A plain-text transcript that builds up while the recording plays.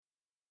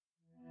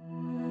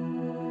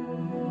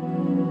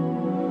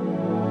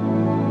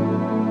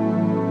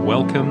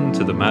Welcome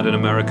to the Mad in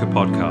America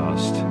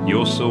podcast,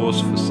 your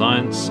source for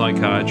science,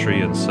 psychiatry,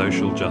 and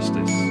social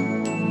justice.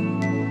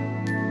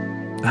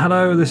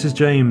 Hello, this is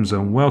James,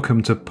 and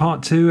welcome to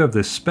part 2 of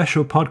this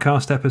special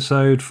podcast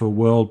episode for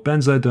World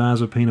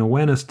Benzodiazepine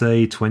Awareness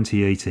Day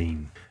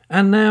 2018.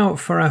 And now,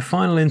 for our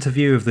final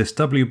interview of this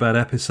WBAD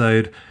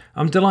episode,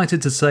 I'm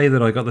delighted to say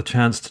that I got the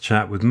chance to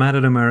chat with Mad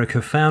in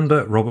America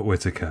founder Robert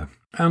Whitaker.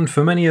 And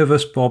for many of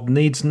us, Bob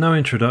needs no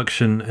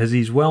introduction, as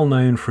he's well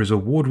known for his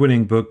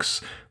award-winning books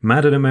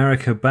Mad in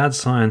America, Bad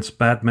Science,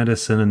 Bad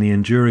Medicine and the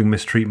Enduring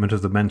Mistreatment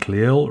of the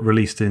Mentally Ill,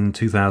 released in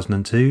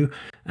 2002,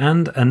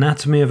 and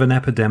Anatomy of an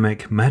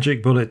Epidemic,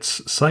 Magic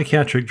Bullets,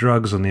 Psychiatric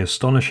Drugs and the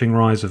Astonishing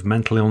Rise of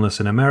Mental Illness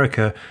in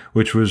America,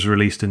 which was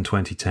released in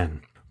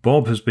 2010.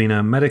 Bob has been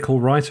a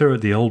medical writer at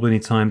the Albany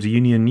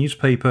Times-Union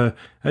newspaper,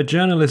 a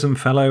journalism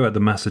fellow at the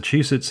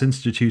Massachusetts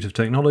Institute of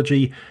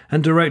Technology,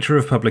 and director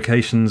of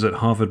publications at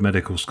Harvard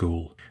Medical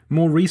School.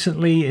 More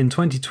recently, in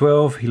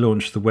 2012, he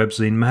launched the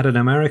webzine Mad in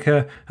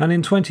America, and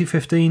in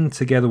 2015,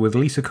 together with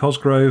Lisa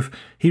Cosgrove,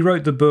 he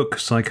wrote the book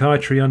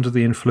Psychiatry Under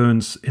the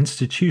Influence,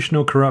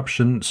 Institutional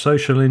Corruption,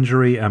 Social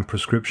Injury, and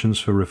Prescriptions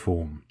for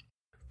Reform.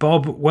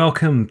 Bob,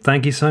 welcome.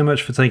 Thank you so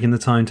much for taking the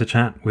time to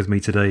chat with me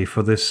today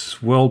for this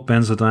World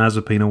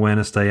Benzodiazepine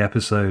Awareness Day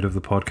episode of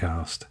the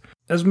podcast.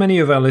 As many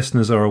of our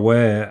listeners are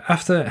aware,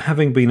 after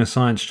having been a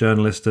science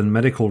journalist and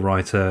medical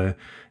writer,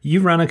 you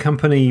ran a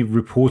company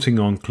reporting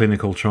on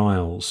clinical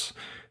trials.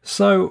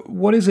 So,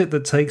 what is it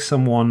that takes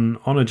someone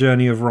on a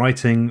journey of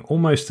writing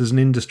almost as an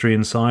industry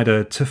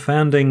insider to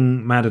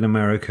founding Mad in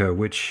America,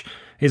 which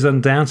is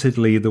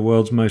undoubtedly the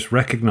world's most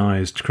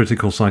recognized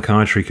critical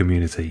psychiatry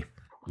community?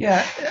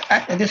 Yeah,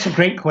 this is a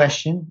great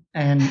question,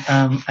 and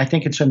I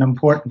think it's an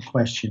important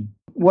question.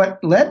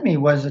 What led me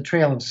was a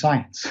trail of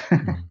science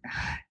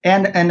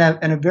and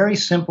a very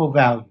simple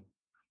value.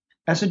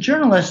 As a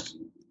journalist,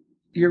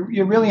 you're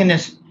really in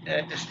this,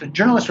 a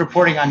journalist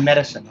reporting on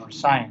medicine or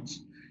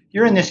science,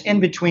 you're in this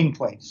in-between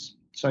place.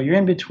 So you're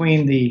in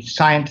between the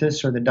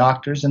scientists or the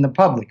doctors and the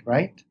public,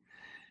 right?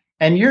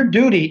 And your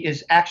duty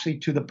is actually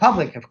to the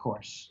public, of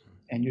course.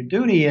 And your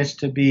duty is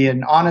to be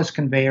an honest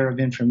conveyor of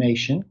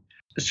information.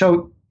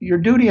 So your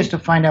duty is to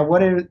find out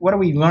what are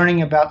we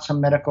learning about some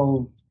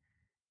medical,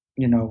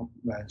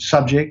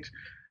 subject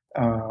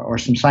or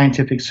some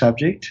scientific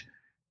subject,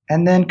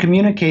 and then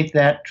communicate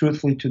that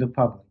truthfully to the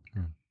public.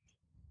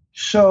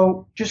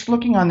 So just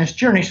looking on this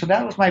journey, so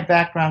that was my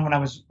background when I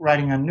was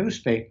writing on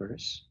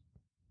newspapers.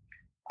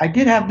 I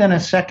did have then a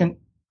second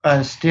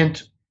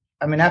stint.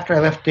 After I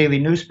left daily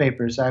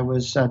newspapers, I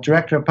was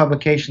director of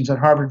publications at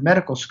Harvard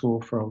Medical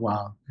School for a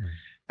while.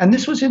 And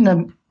this was in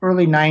the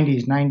early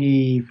 90s,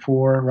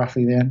 94,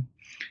 roughly then.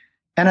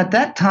 And at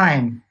that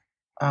time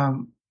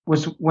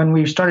was when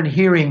we started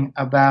hearing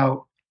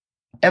about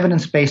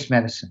evidence-based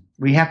medicine.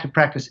 We have to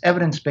practice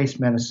evidence-based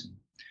medicine.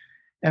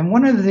 And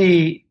one of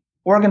the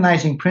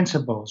organizing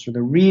principles or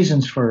the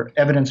reasons for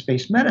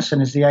evidence-based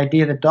medicine is the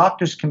idea that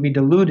doctors can be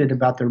deluded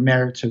about the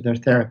merits of their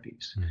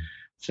therapies.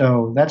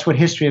 So that's what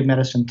history of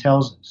medicine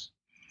tells us.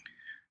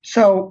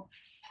 So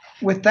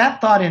with that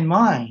thought in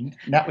mind,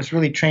 that was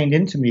really trained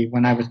into me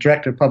when I was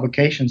director of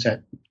publications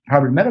at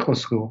Harvard Medical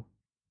School.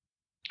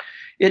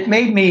 It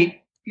made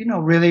me,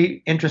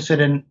 really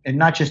interested in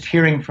not just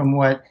hearing from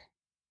what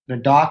the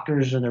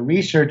doctors or the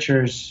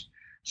researchers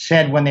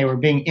said when they were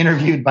being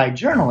interviewed by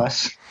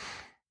journalists,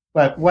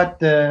 but what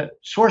the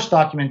source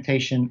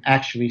documentation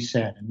actually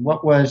said and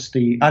what was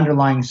the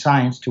underlying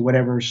science to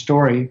whatever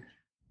story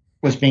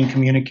was being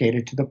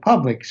communicated to the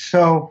public.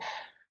 So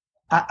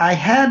I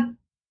had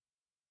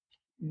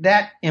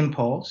that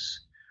impulse.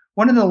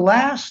 One of the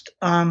last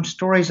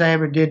stories I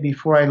ever did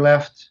before I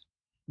left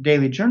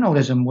daily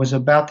journalism was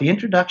about the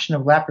introduction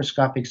of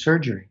laparoscopic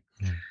surgery.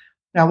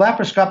 Now,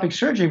 laparoscopic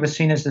surgery was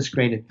seen as this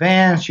great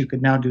advance. You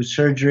could now do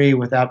surgery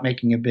without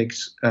making a big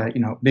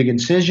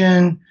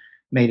incision,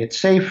 made it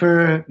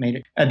safer, made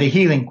it the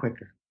healing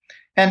quicker.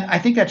 And I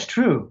think that's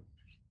true.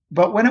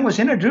 But when it was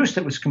introduced,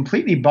 it was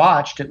completely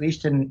botched, at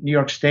least in New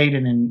York State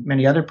and in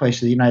many other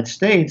places of the United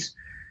States,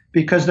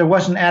 because there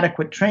wasn't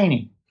adequate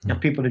training of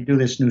people to do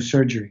this new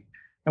surgery.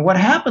 And what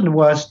happened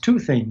was two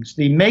things.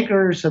 The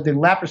makers of the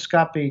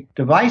laparoscopic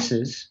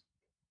devices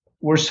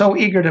were so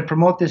eager to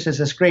promote this as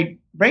this great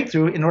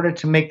breakthrough in order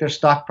to make their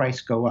stock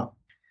price go up.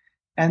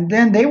 And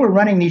then they were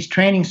running these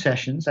training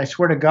sessions, I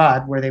swear to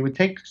God, where they would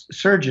take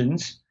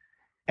surgeons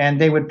and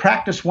they would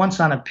practice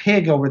once on a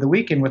pig over the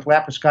weekend with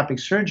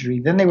laparoscopic surgery.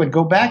 Then they would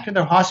go back to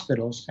their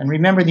hospitals. And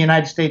remember, in the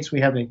United States, we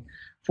have a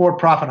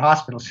for-profit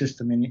hospital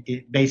system,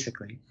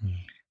 basically.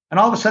 And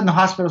all of a sudden, the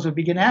hospitals would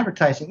begin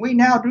advertising, we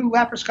now do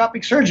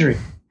laparoscopic surgery.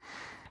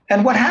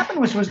 And what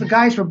happened was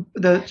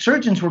the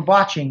surgeons were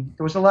botching.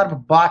 There was a lot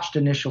of botched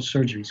initial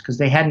surgeries because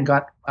they hadn't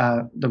got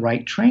the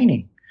right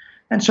training.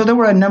 And so there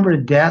were a number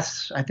of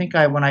deaths. I think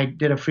when I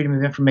did a Freedom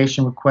of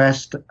Information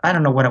request, I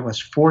don't know what it was,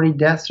 40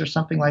 deaths or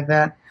something like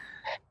that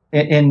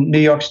in New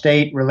York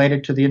State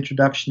related to the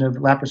introduction of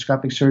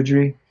laparoscopic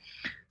surgery.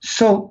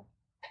 So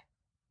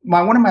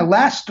one of my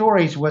last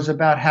stories was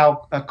about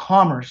how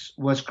commerce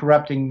was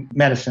corrupting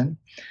medicine.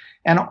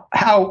 and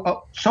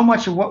how so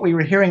much of what we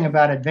were hearing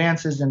about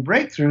advances and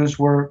breakthroughs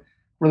were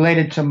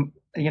related to,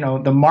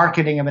 the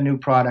marketing of a new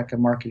product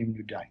and marketing of a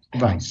new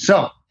device.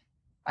 So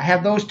I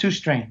have those two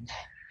strains.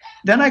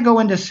 Then I go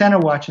into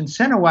CenterWatch, and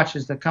CenterWatch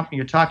is the company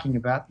you're talking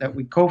about that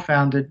we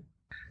co-founded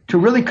to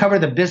really cover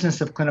the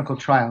business of clinical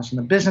trials. And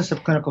the business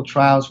of clinical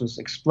trials was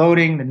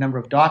exploding, the number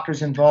of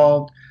doctors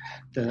involved,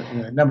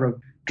 the number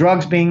of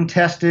drugs being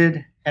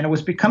tested, and it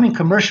was becoming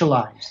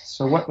commercialized.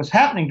 So what was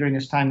happening during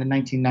this time in the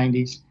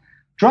 1990s,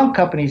 drug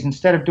companies,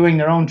 instead of doing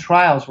their own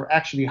trials, were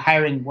actually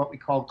hiring what we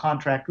call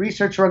contract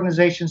research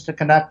organizations to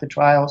conduct the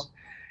trials.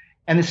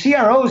 And the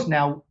CROs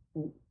now,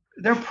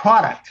 their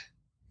product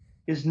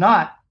is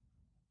not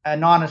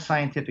a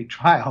scientific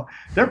trial.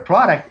 Their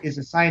product is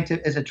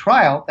a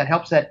trial that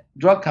helps that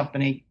drug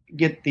company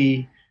get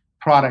the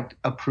product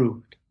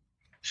approved.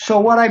 So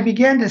what I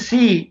began to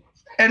see,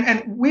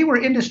 and we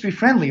were industry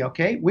friendly,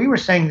 okay? We were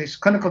saying these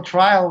clinical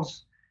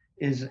trials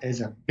is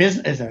a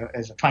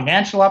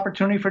financial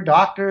opportunity for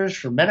doctors,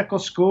 for medical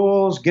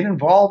schools, get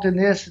involved in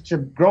this. It's a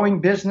growing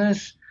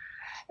business.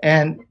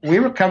 And we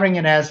were covering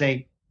it as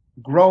a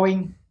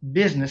growing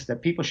business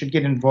that people should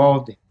get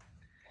involved in.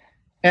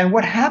 And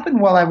what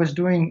happened while I was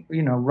doing,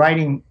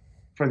 writing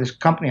for this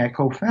company I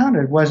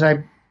co-founded was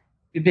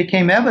it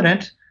became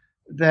evident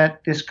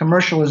that this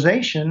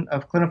commercialization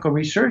of clinical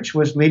research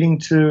was leading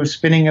to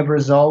spinning of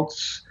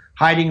results,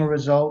 hiding of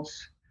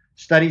results,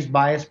 studies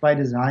biased by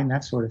design,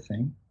 that sort of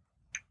thing.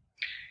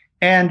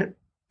 And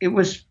it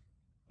was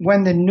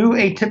when the new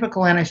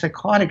atypical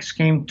antipsychotics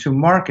came to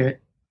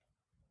market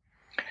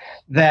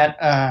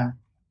that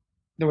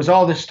there was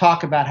all this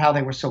talk about how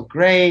they were so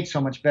great,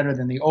 so much better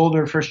than the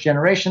older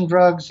first-generation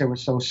drugs. They were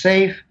so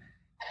safe.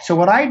 So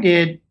what I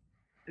did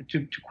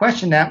to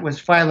question that was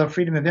file a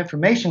Freedom of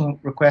Information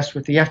request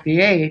with the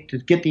FDA to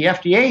get the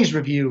FDA's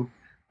review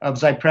of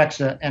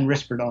Zyprexa and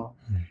Risperdal.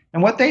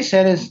 And what they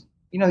said is,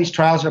 these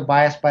trials are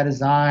biased by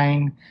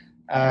design.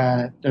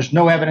 There's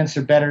no evidence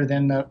they're better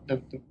than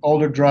the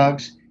older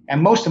drugs.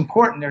 And most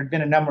important, there had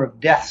been a number of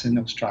deaths in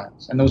those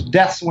trials. And those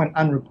deaths went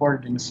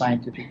unreported in the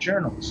scientific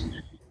journals.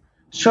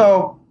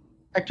 So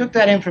I took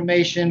that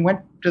information, went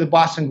to the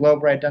Boston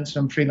Globe, where I'd done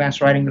some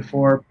freelance writing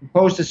before,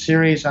 proposed a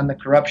series on the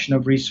corruption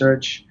of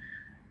research.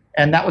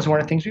 And that was one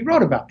of the things we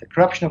wrote about, the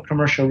corruption of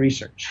commercial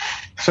research.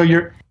 So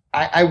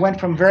I went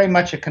from very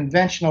much a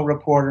conventional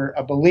reporter,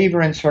 a believer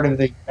in sort of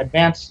the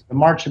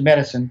march of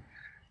medicine,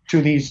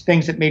 to these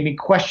things that made me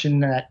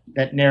question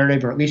that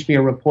narrative, or at least be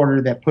a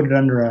reporter that put it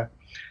under a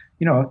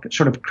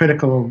sort of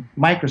critical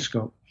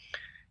microscope.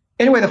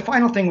 Anyway, the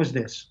final thing was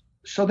this.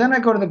 So then I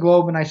go to the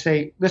Globe and I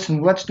say,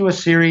 listen, let's do a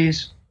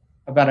series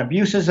about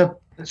abuses of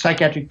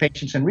psychiatric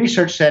patients in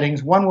research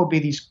settings. One will be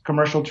these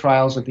commercial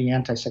trials of the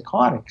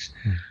antipsychotics.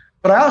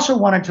 But I also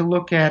wanted to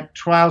look at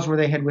trials where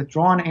they had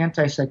withdrawn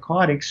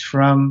antipsychotics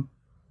from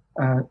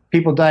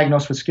people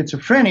diagnosed with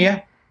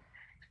schizophrenia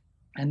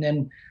and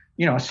then,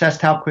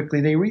 assessed how quickly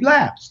they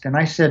relapsed. And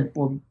I said,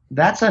 well,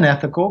 that's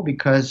unethical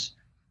because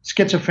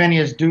schizophrenia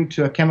is due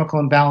to a chemical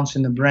imbalance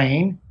in the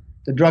brain.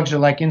 The drugs are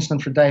like insulin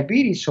for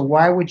diabetes, so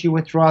why would you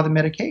withdraw the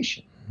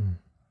medication?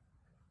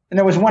 And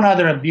there was one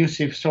other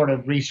abusive sort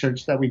of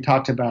research that we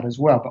talked about as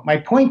well. But my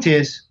point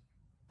is,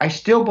 I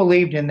still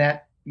believed in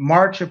that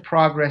march of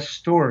progress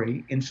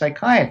story in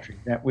psychiatry,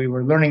 that we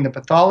were learning the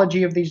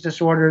pathology of these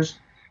disorders,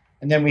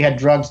 and then we had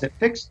drugs that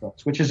fixed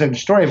those, which is a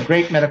story of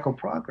great medical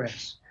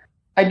progress.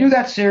 I do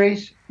that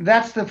series.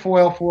 That's the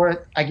foil for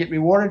it. I get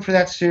rewarded for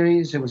that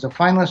series. It was a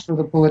finalist for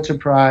the Pulitzer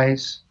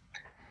Prize.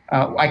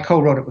 I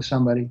co-wrote it with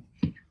somebody.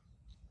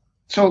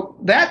 So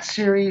that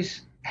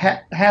series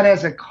had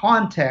as a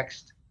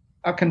context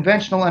a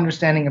conventional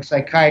understanding of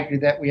psychiatry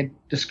that we had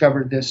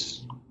discovered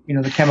this,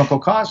 the chemical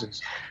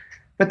causes.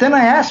 But then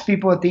I asked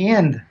people at the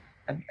end,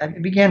 I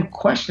began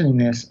questioning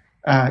this,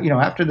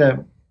 after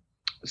the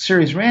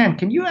series ran,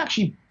 can you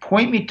actually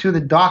point me to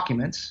the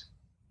documents,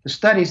 the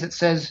studies that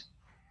says,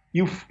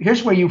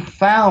 here's where you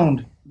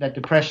found that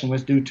depression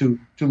was due to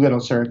too little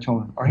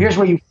serotonin, or here's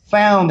where you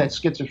found that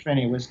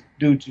schizophrenia was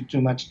due to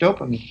too much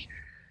dopamine.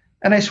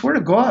 And I swear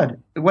to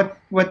God, what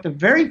the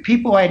very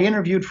people I'd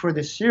interviewed for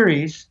this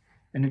series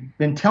and had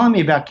been telling me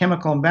about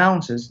chemical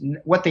imbalances,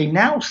 what they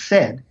now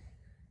said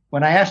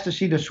when I asked to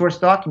see the source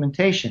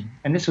documentation,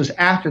 and this was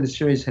after the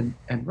series had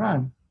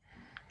run,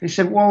 they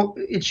said, well,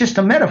 it's just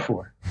a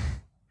metaphor.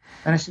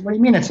 And I said, what do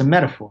you mean it's a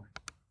metaphor?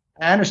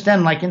 I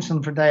understand like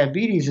insulin for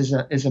diabetes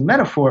is a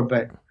metaphor,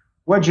 but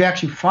where'd you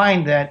actually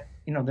find that,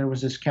 there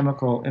was this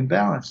chemical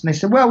imbalance? And they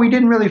said, well, we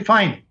didn't really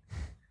find it.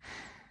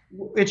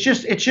 It's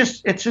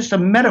just a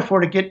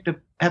metaphor to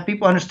have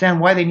people understand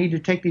why they need to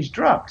take these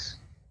drugs.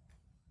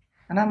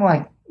 And I'm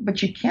like,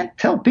 but you can't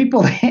tell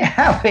people they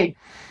have a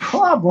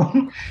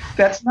problem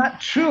that's not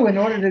true in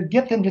order to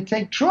get them to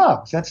take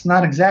drugs. That's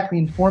not exactly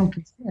informed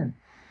consent.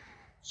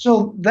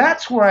 So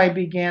that's where I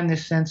began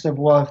this sense of,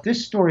 well, if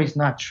this story is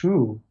not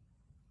true,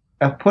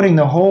 of putting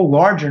the whole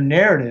larger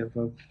narrative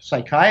of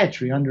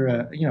psychiatry under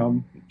a,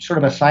 sort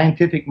of a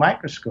scientific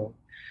microscope.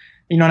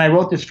 And I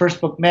wrote this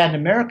first book, Mad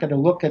in America, to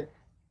look at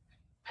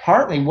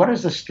partly what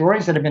is the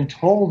stories that have been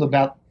told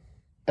about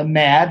the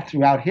mad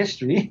throughout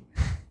history?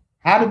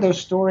 How did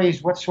those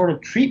stories, what sort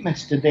of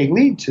treatments did they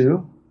lead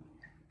to?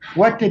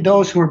 What did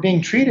those who were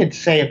being treated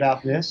say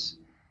about this?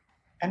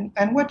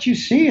 And what you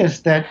see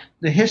is that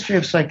the history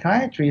of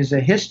psychiatry is a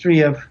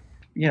history of,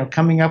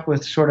 coming up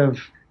with sort of,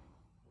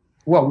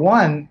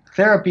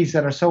 therapies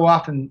that are so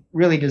often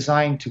really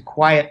designed to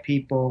quiet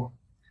people,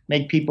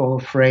 make people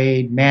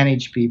afraid,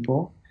 manage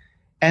people.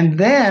 And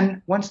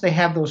then once they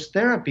have those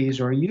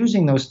therapies or are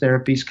using those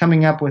therapies,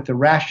 coming up with the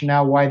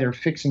rationale why they're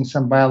fixing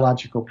some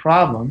biological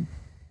problem.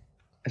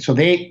 So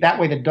that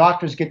way the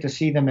doctors get to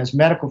see them as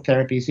medical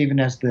therapies, even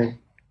as the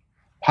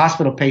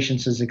hospital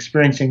patients is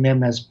experiencing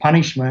them as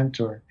punishment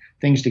or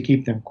things to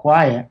keep them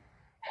quiet.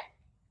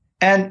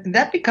 And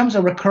that becomes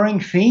a recurring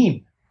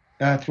theme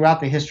throughout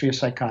the history of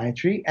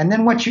psychiatry. And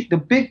then the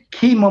big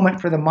key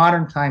moment for the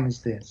modern time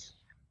is this.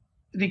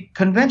 The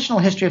conventional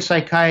history of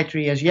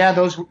psychiatry is,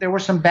 there were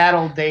some bad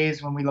old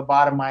days when we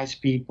lobotomized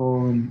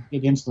people and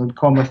did insulin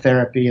coma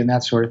therapy and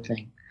that sort of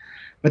thing.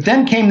 But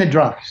then came the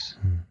drugs.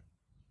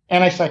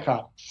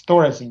 Antipsychotics,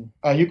 Thorazine.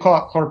 You call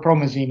it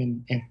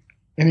chlorpromazine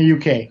in the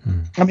UK.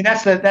 I mean,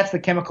 that's the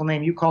chemical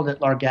name. You called it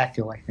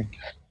Largactil, I think.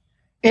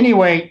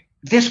 Anyway,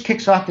 this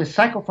kicks off this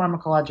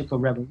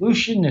psychopharmacological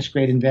revolution, this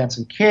great advance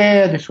in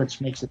care, this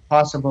which makes it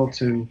possible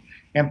to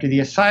empty the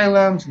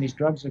asylums, and these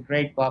drugs are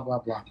great, blah, blah,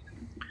 blah.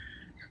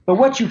 But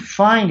what you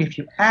find if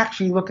you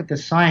actually look at the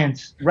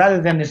science,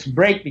 rather than this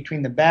break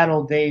between the bad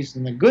old days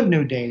and the good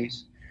new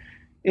days,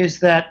 is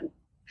that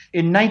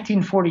in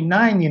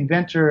 1949, the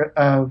inventor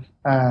of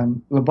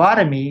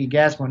lobotomy,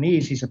 Egas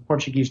Moniz, he's a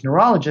Portuguese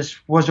neurologist,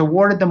 was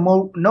awarded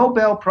the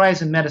Nobel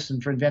Prize in Medicine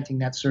for inventing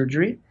that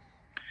surgery.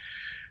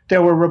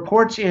 There were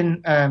reports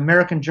in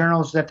American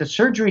journals that the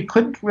surgery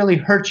couldn't really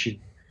hurt you.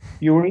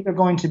 You were either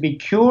going to be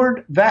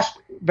cured,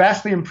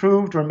 vastly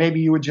improved, or maybe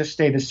you would just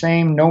stay the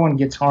same. No one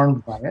gets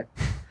harmed by it.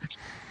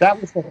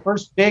 That was the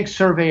first big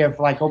survey of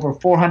like over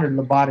 400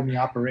 lobotomy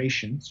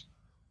operations.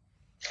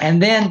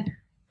 And then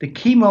the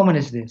key moment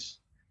is this.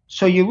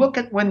 So you look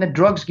at when the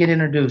drugs get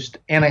introduced,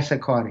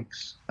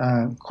 antipsychotics,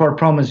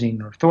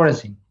 chlorpromazine or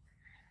Thorazine.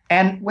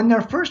 And when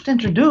they're first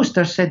introduced,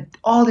 they're said,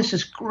 oh, this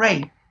is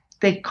great.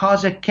 They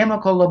cause a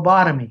chemical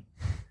lobotomy.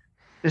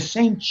 The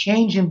same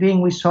change in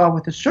being we saw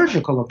with the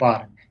surgical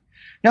lobotomy.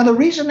 Now, the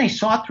reason they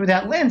saw it through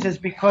that lens is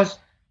because,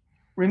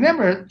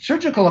 remember,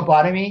 surgical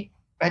lobotomy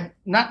had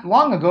not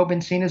long ago been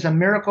seen as a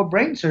miracle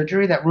brain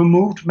surgery that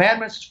removed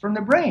madness from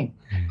the brain.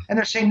 And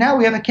they're saying now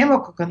we have a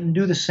chemical that can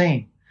do the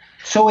same.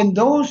 So in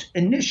those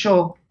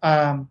initial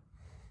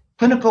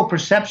clinical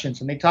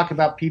perceptions, and they talk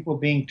about people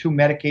being too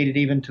medicated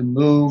even to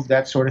move,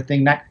 that sort of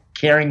thing, not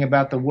caring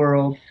about the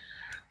world,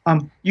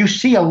 you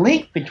see a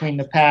link between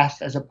the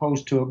past as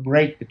opposed to a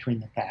break between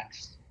the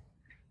past.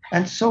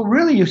 And so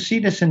really you see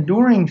this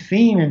enduring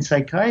theme in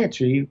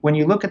psychiatry when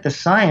you look at the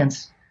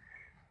science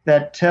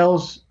that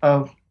tells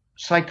of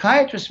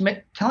psychiatrists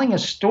telling a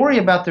story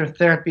about their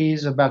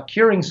therapies, about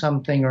curing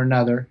something or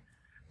another.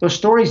 Those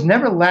stories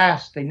never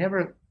last. They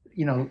never,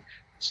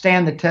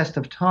 stand the test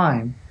of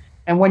time.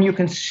 And when you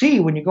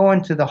go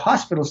into the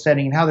hospital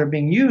setting and how they're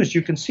being used,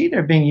 you can see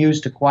they're being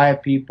used to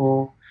quiet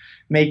people,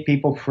 make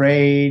people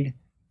afraid,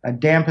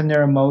 dampen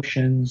their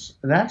emotions,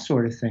 that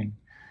sort of thing.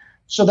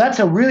 So that's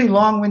a really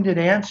long-winded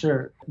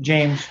answer,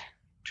 James,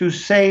 to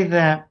say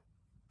that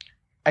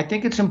I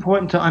think it's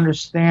important to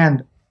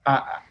understand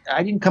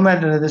I didn't come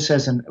out of this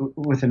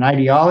with an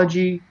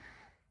ideology,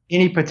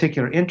 any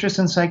particular interest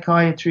in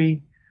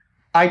psychiatry.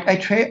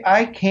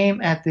 I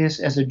came at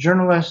this as a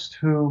journalist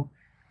who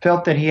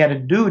felt that he had a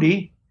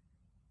duty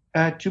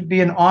to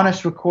be an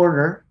honest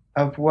recorder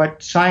of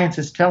what science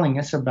is telling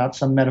us about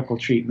some medical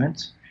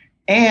treatments.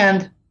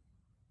 And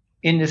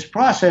in this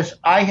process,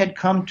 I had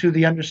come to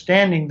the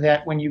understanding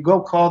that when you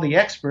go call the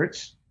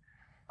experts,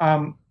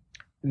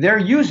 they're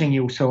using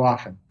you so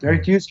often.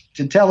 They're using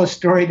to tell a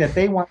story that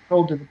they want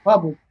told to the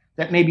public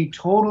that may be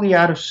totally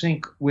out of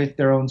sync with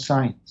their own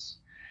science.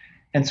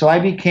 And so I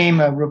became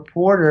a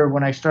reporter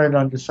when I started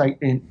on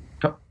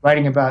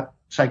writing about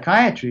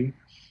psychiatry.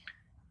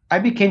 I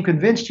became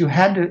convinced you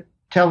had to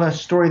tell a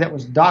story that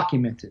was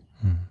documented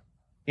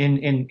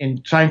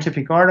in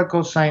scientific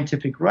articles,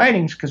 scientific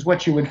writings, because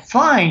what you would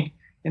find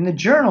in the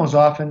journals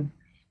often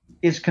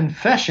is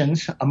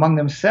confessions among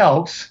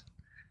themselves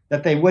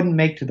that they wouldn't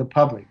make to the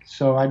public.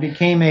 So I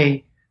became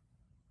a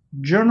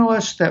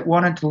journalist that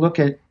wanted to look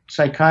at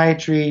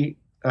psychiatry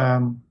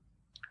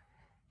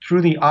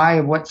through the eye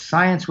of what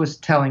science was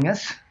telling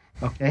us.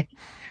 Okay,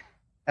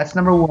 that's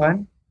number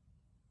one.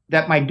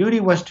 That my duty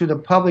was to the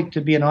public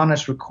to be an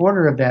honest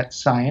recorder of that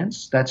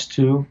science. That's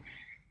two.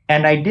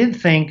 And I did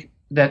think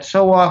that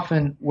so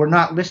often we're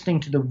not listening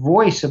to the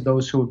voice of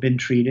those who have been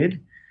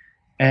treated.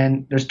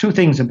 And there's two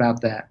things about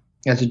that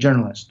as a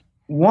journalist.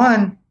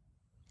 One,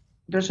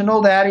 there's an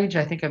old adage,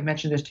 I think I've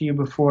mentioned this to you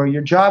before,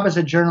 your job as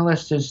a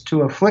journalist is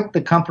to afflict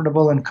the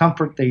comfortable and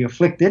comfort the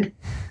afflicted,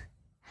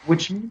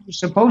 which means you're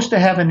supposed to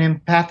have an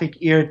empathic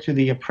ear to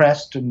the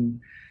oppressed and,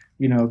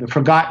 the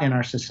forgotten in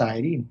our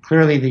society. And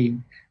clearly the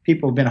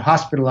people who've been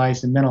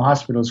hospitalized in mental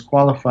hospitals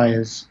qualify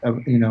as,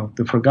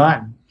 the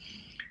forgotten.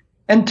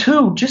 And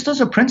two, just as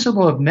a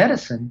principle of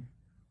medicine,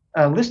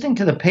 listening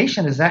to the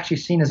patient is actually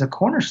seen as a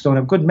cornerstone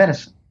of good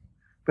medicine.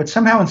 But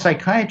somehow in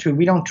psychiatry,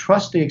 we don't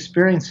trust the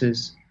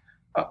experiences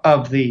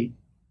of the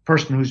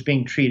person who's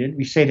being treated.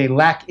 We say they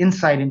lack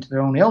insight into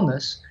their own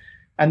illness,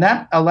 and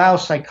that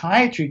allows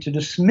psychiatry to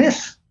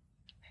dismiss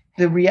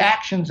the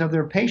reactions of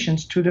their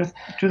patients to their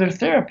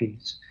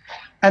therapies.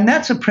 And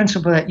that's a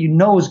principle that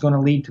is going to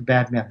lead to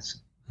bad medicine.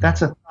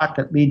 That's a thought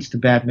that leads to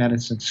bad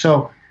medicine.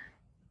 So,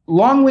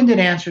 long-winded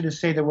answer to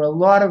say there were a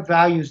lot of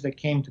values that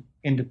came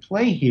into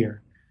play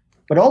here,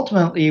 but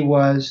ultimately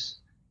was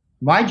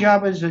my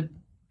job as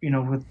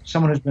with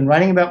someone who's been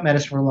writing about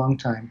medicine for a long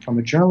time, from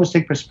a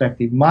journalistic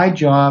perspective, my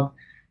job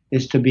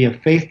is to be a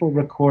faithful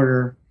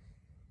recorder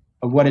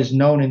of what is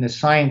known in the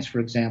science, for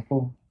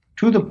example,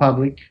 to the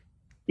public,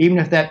 even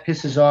if that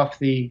pisses off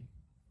the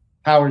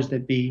powers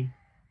that be.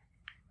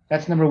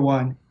 That's number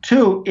one.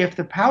 Two, if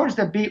the powers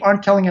that be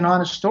aren't telling an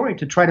honest story,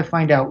 to try to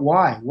find out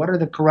why. What are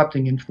the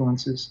corrupting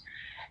influences?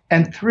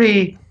 And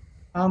three,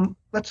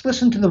 let's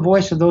listen to the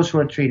voice of those who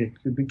are treated,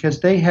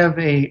 because they have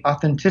a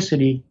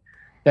authenticity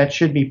that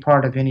should be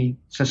part of any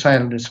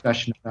societal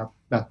discussion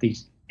about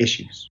these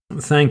issues.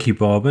 Thank you,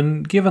 Bob.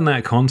 And given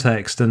that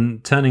context,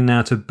 and turning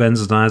now to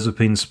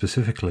benzodiazepines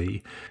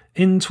specifically,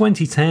 in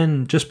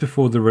 2010, just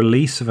before the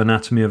release of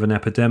Anatomy of an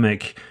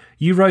Epidemic,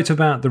 you wrote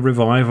about the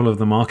revival of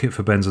the market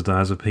for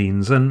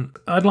benzodiazepines, and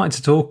I'd like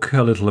to talk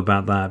a little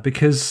about that,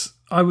 because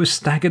I was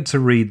staggered to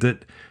read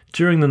that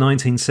during the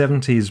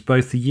 1970s,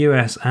 both the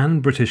US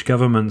and British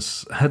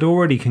governments had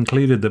already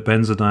concluded that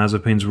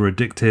benzodiazepines were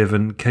addictive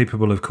and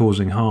capable of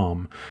causing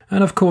harm.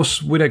 And of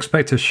course, we'd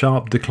expect a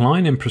sharp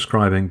decline in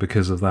prescribing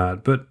because of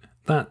that, but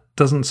that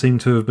doesn't seem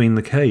to have been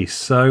the case.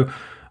 So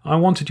I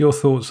wanted your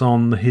thoughts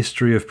on the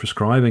history of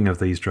prescribing of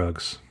these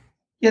drugs.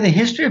 Yeah, the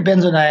history of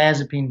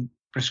benzodiazepine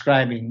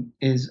prescribing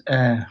is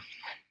an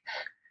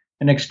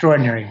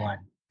extraordinary one,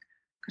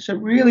 because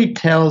it really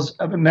tells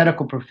of a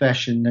medical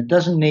profession that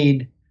doesn't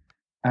need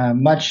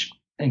much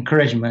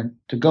encouragement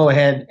to go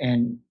ahead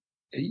and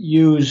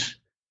use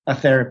a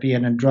therapy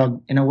and a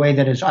drug in a way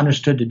that is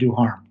understood to do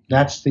harm.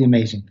 That's the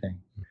amazing thing.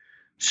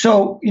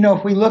 So,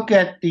 if we look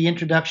at the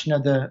introduction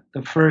of the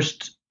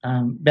first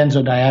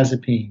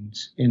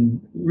benzodiazepines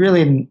in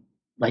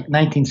like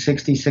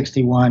 1960,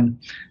 61,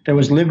 there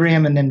was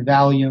Librium and then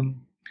Valium.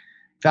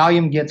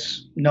 Valium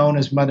gets known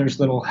as Mother's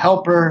Little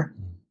Helper.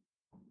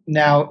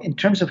 Now, in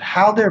terms of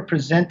how they're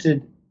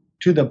presented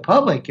to the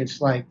public, it's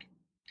like,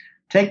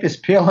 take this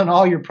pill and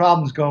all your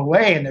problems go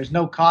away, and there's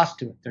no cost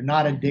to it. They're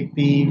not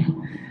addictive.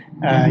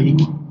 You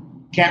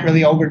can't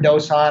really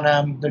overdose on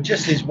them. They're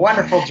just these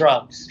wonderful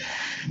drugs.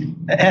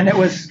 And it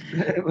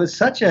was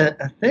such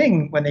a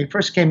thing when they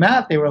first came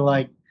out. They were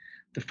like,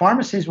 the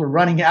pharmacies were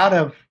running out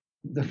of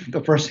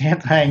the first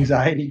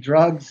anti-anxiety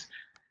drugs.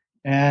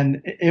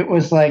 And it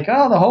was like,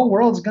 oh, the whole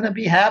world's going to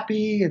be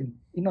happy. And,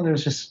 there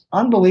was this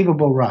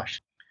unbelievable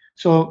rush.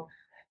 So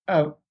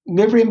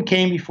Librium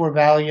came before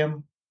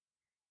Valium.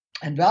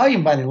 And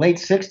Valium by the late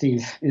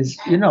 60s is,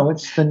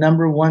 it's the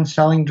number one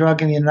selling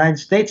drug in the United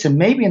States and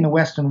maybe in the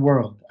Western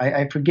world.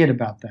 I forget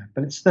about that.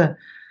 But it's the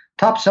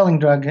top selling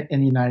drug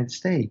in the United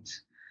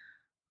States.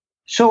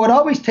 So it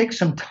always takes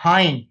some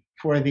time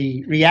for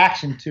the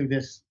reaction to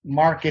this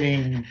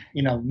marketing,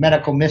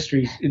 medical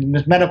mysteries,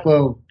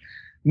 medical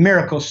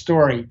miracle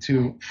story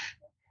to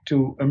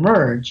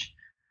emerge.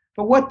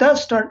 But what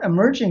does start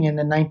emerging in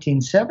the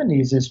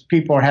 1970s is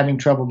people are having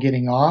trouble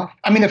getting off.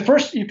 I mean, the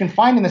first you can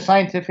find in the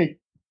scientific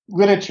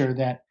literature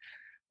that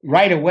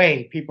right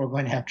away people are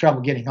going to have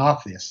trouble getting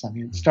off this. I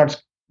mean,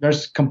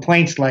 there's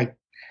complaints like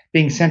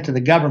being sent to the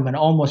government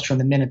almost from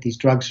the minute these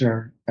drugs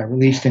are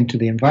released into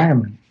the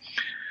environment.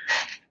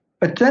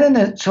 But then in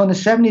the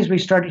 70s, we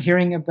started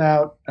hearing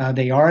about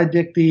they are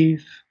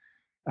addictive.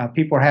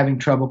 People are having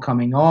trouble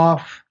coming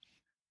off.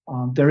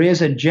 There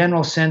is a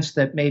general sense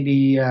that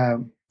maybe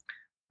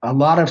a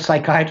lot of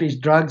psychiatry's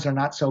drugs are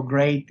not so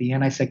great. The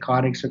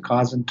antipsychotics are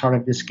causing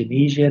tardive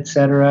dyskinesia, et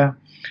cetera.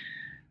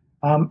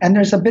 And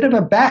there's a bit of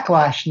a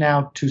backlash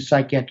now to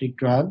psychiatric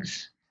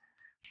drugs.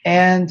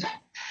 And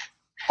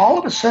all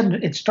of a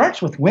sudden, it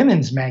starts with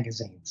women's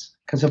magazines.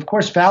 Because, of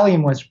course,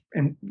 Valium was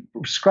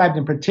prescribed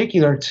in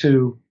particular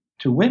to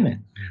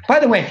women. By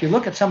the way, if you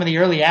look at some of the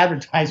early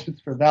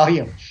advertisements for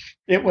Valium,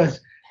 it was,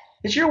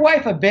 is your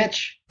wife a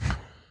bitch?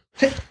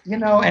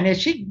 And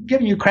is she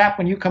giving you crap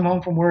when you come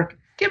home from work?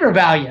 Give her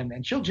Valium,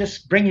 and she'll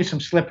just bring you some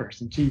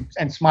slippers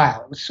and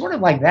smile. It was sort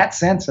of like that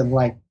sense of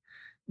like,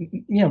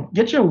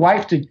 get your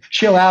wife to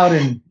chill out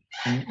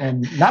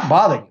and not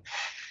bother you.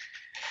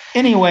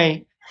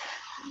 Anyway,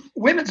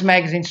 women's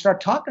magazines start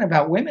talking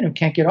about women who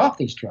can't get off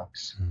these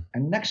drugs.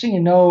 And next thing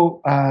you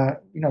know,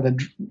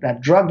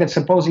 that drug that's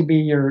supposed to be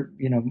your,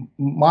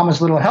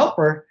 mama's little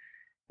helper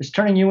is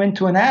turning you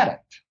into an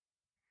addict.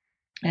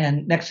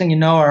 And next thing you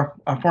know,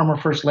 our former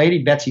First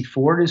Lady, Betsy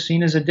Ford, is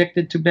seen as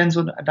addicted to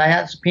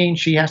benzodiazepine.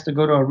 She has to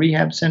go to a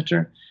rehab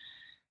center.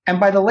 And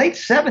by the late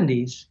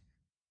 70s,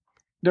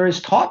 there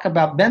is talk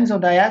about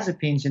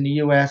benzodiazepines in the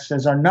U.S.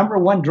 as our number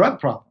one drug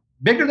problem,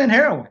 bigger than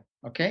heroin,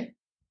 okay?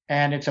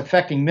 and it's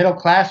affecting middle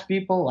class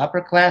people, upper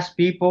class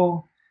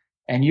people,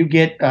 and you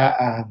get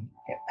I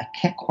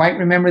can't quite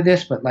remember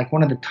this, but like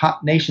one of the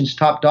nation's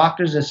top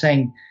doctors is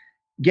saying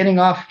getting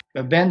off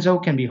a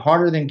benzo can be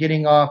harder than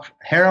getting off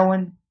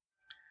heroin.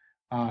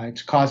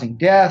 It's causing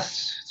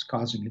deaths. It's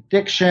causing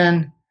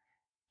addiction.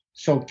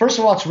 So first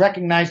of all, it's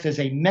recognized as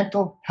a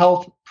mental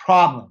health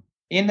problem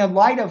in the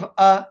light of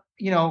a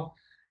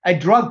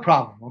drug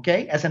problem,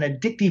 okay, as an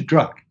addictive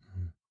drug.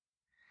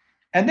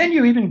 And then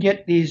you even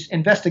get these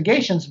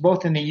investigations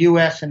both in the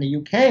US and the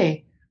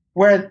UK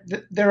where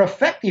they're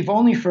effective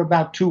only for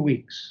about 2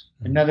 weeks.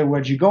 In other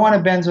words, you go on a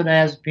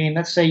benzodiazepine,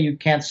 let's say you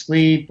can't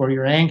sleep or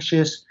you're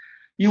anxious,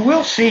 you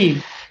will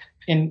see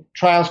in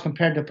trials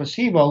compared to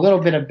placebo a little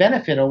bit of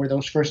benefit over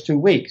those first 2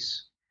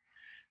 weeks.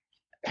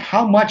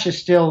 How much is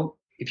still,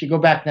 if you go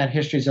back in that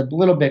history, is a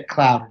little bit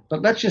clouded,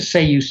 but let's just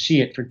say you see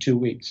it for 2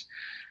 weeks.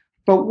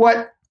 But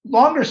what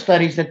longer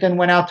studies that then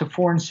went out to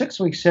 4 and 6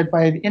 weeks said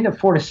by the end of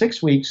 4 to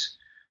 6 weeks,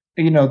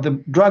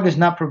 the drug is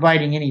not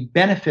providing any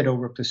benefit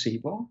over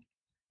placebo,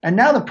 and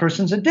now the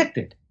person's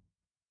addicted.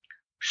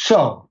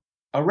 So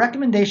a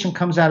recommendation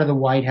comes out of the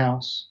White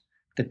House,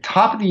 the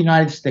top of the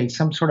United States,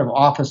 some sort of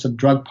Office of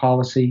Drug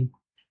Policy,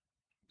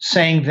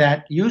 saying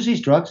that use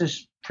these drugs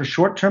is for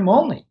short-term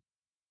only.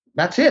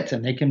 That's it,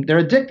 and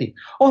they're addictive.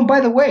 Oh, and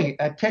by the way,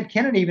 Ted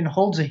Kennedy even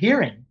holds a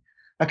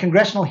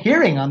congressional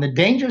hearing on the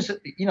dangers,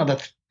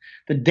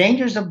 the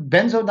dangers of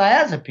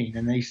benzodiazepine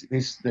and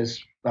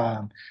this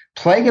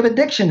plague of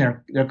addiction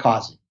they're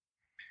causing.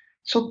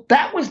 So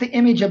that was the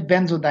image of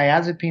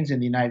benzodiazepines in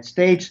the United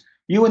States.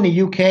 You in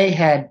the UK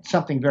had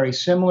something very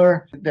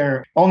similar.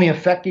 They're only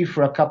effective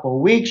for a couple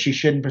of weeks. You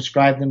shouldn't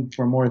prescribe them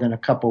for more than a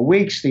couple of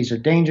weeks. These are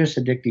dangerous,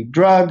 addictive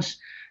drugs.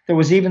 There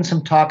was even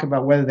some talk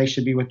about whether they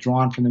should be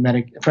withdrawn from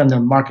the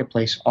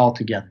marketplace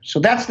altogether.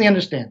 So that's the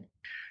understanding.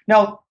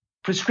 Now,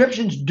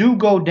 prescriptions do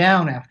go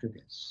down after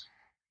this.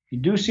 You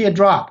do see a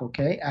drop,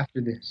 okay,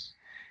 after this.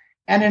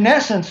 And in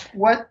essence,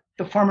 what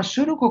the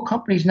pharmaceutical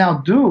companies now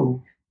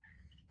do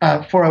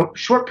for a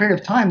short period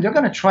of time, they're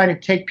going to try to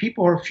take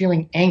people who are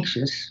feeling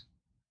anxious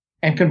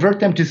and convert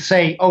them to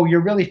say, oh,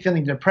 you're really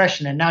feeling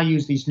depression, and now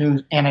use these new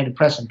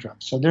antidepressant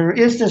drugs. So there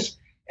is this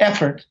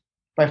effort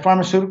by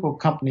pharmaceutical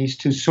companies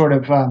to sort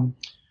of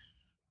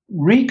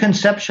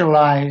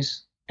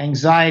reconceptualize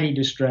anxiety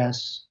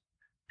distress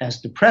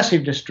as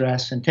depressive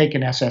distress and take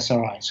an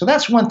SSRI. So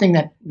that's one thing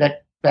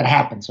that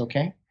happens,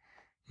 okay?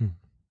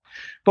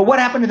 But what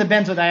happened to the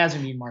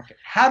benzodiazepine market?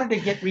 How did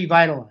it get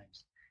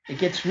revitalized? It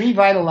gets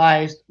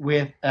revitalized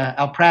with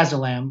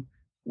alprazolam,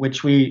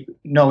 which we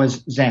know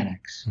as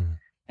Xanax.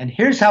 And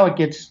here's how it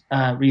gets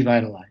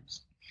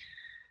revitalized.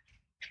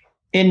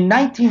 In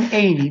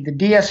 1980, the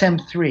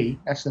DSM-3,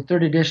 that's the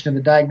third edition of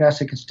the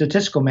Diagnostic and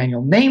Statistical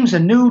Manual, names a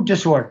new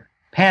disorder,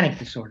 panic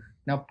disorder.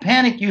 Now,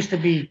 panic used to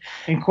be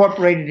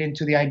incorporated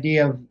into the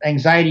idea of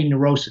anxiety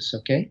neurosis,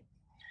 okay?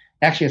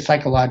 Actually a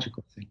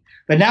psychological thing.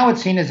 But now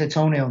it's seen as its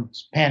own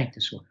illness, panic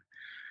disorder.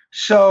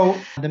 So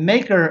the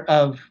maker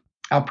of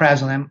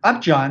alprazolam,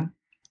 Upjohn,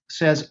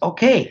 says,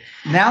 okay,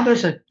 now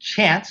there's a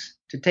chance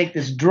to take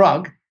this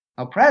drug,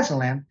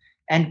 alprazolam,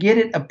 and get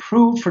it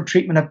approved for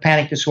treatment of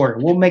panic disorder.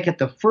 We'll make it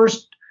the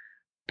first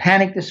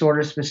panic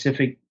disorder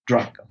specific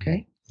drug,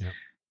 okay? Yeah.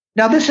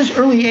 Now, this is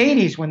early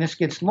 80s when this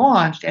gets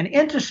launched. And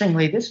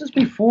interestingly, this is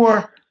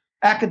before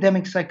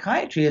academic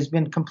psychiatry has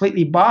been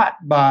completely bought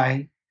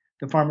by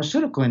the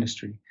pharmaceutical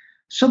industry.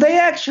 So they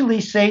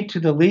actually say to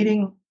the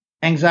leading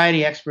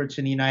anxiety experts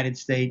in the United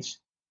States,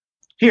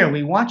 here,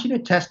 we want you to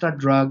test our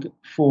drug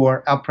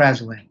for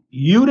alprazolam.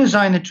 You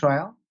design the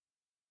trial,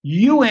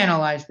 you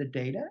analyze the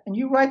data, and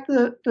you write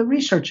the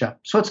research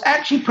up. So it's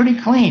actually pretty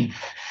clean.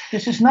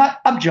 This is not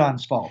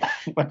Upjohn's fault,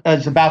 what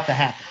is about to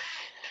happen.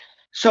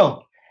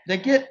 So they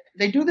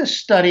do this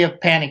study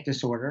of panic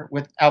disorder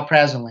with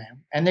alprazolam,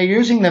 and they're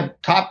using the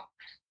top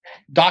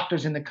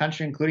doctors in the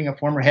country, including a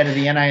former head of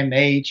the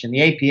NIMH and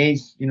the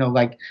APA's,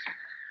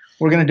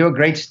 we're going to do a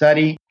great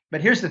study.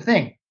 But here's the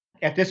thing,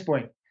 at this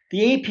point,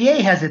 the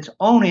APA has its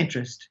own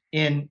interest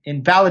in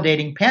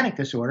validating panic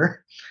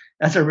disorder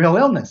as a real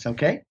illness,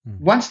 okay?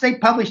 Once they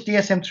publish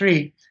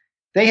DSM-3,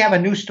 they have a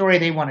new story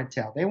they want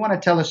to tell. They want to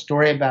tell a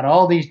story about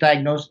all these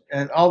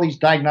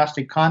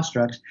diagnostic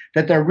constructs,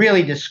 that they're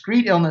really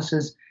discrete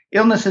illnesses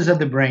of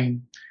the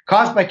brain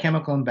caused by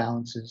chemical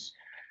imbalances.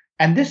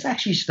 And this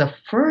actually is the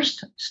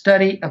first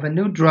study of a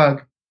new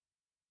drug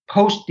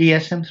post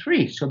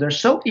DSM-3. So they're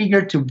so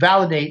eager to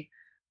validate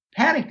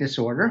panic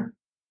disorder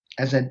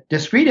as a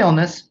discrete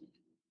illness.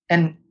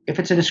 And if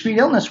it's a discrete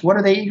illness, what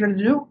are they eager to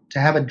do? To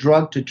have a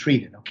drug to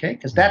treat it, okay?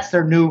 Because that's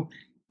their new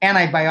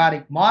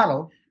antibiotic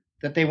model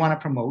that they want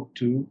to promote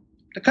to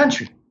the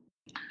country.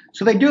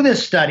 So they do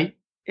this study.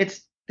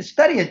 The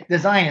study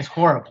design is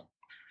horrible.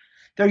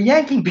 They're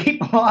yanking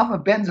people off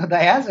of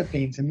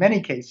benzodiazepines in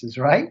many cases,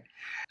 right?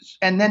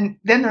 And then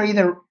they're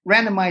either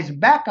randomized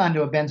back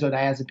onto a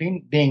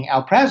benzodiazepine, being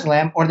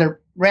alprazolam, or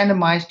they're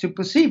randomized to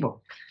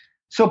placebo.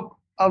 So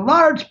a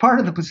large part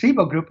of the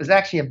placebo group is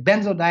actually a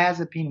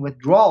benzodiazepine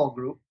withdrawal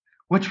group,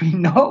 which we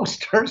know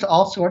stirs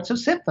all sorts of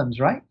symptoms,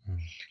 right?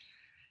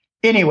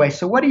 Anyway,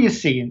 so what do you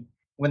see?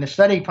 When the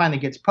study finally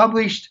gets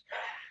published,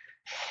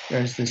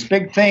 there's this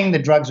big thing, the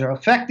drugs are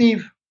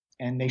effective,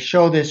 and they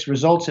show this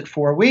results at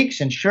 4 weeks,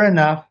 and sure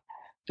enough,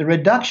 the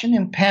reduction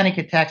in panic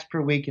attacks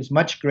per week is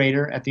much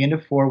greater at the end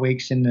of 4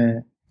 weeks in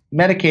the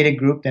medicated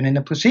group than in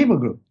the placebo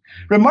group.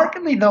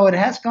 Remarkably, though, it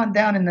has gone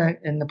down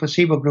in the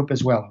placebo group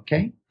as well,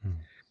 okay?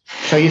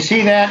 So you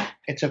see that,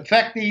 it's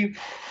effective,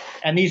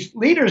 and these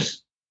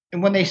leaders,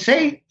 and when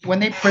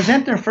they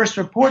present their first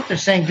report, they're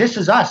saying, this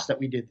is us that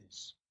we did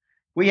this.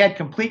 We had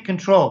complete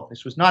control.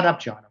 This was not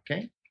Upjohn,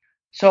 okay?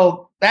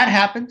 So that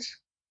happens.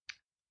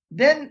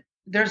 Then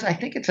there's, I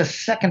think it's a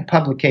second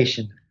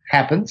publication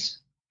happens.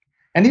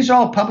 And these are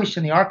all published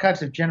in the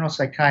Archives of General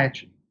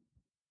Psychiatry.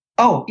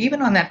 Oh,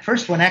 even on that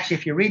first one, actually,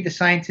 if you read the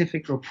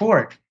scientific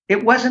report,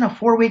 it wasn't a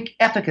 4-week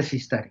efficacy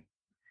study.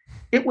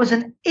 It was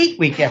an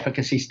 8-week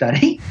efficacy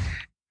study.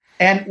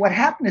 And what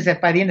happened is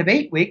that by the end of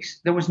 8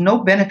 weeks, there was no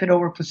benefit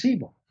over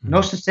placebo,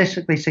 no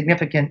statistically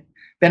significant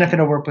benefit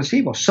over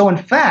placebo. So in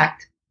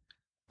fact,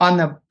 on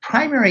the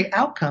primary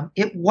outcome,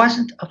 it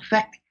wasn't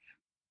effective.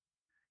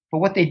 But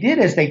what they did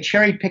is they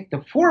cherry-picked the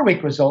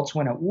 4-week results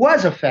when it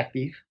was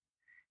effective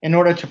in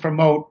order to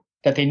promote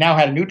that they now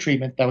had a new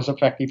treatment that was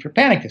effective for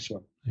panic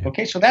disorder. Yeah.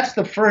 Okay, so that's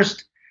the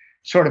first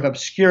sort of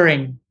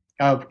obscuring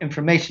of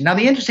information. Now,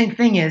 the interesting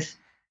thing is,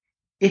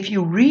 if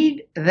you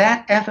read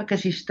that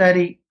efficacy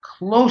study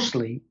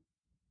closely,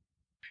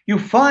 you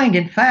find,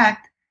 in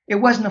fact, it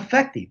wasn't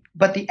effective,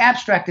 but the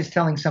abstract is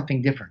telling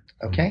something different,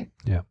 okay?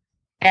 Yeah.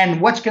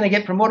 And what's going to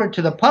get promoted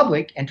to the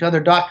public and to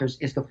other doctors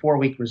is the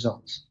 4-week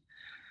results.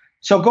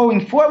 So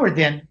going forward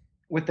then,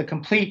 with the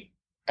complete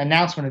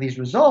announcement of these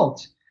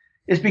results,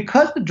 is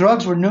because the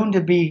drugs were known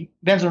to be,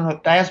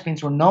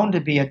 benzodiazepines were known to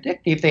be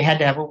addictive, they had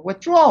to have a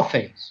withdrawal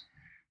phase.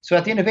 So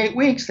at the end of 8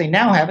 weeks, they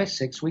now have a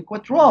 6-week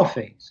withdrawal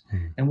phase.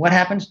 And what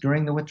happens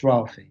during the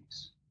withdrawal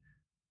phase?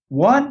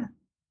 One,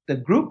 the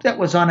group that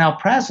was on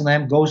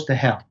alprazolam goes to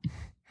hell.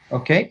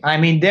 Okay? I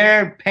mean,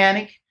 their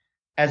panic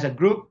as a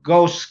group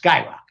goes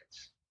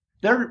skyrockets.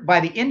 They're, by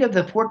the end of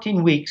the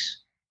 14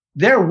 weeks,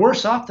 they're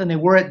worse off than they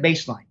were at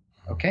baseline.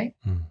 Okay?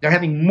 They're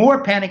having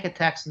more panic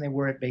attacks than they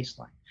were at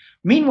baseline.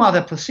 Meanwhile,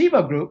 the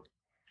placebo group,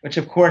 which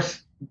of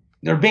course,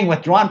 they're being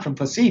withdrawn from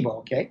placebo,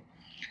 okay?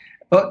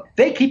 But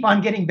they keep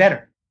on getting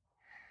better.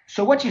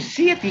 So what you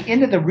see at the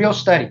end of the real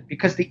study,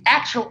 because the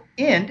actual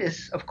end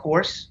is, of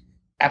course,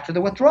 after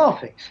the withdrawal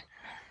phase,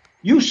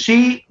 you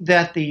see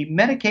that the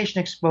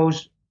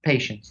medication-exposed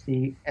patients,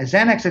 the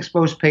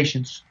Xanax-exposed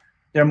patients,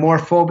 they're more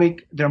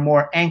phobic, they're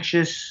more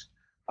anxious,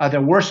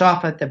 they're worse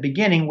off at the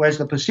beginning, whereas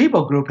the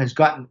placebo group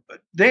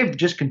they've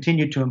just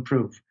continued to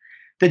improve.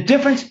 The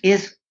difference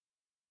is,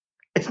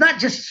 it's not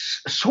just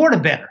sort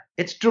of better,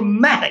 it's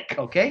dramatic,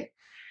 okay?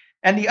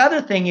 And the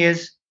other thing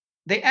is,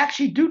 they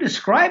actually do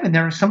describe in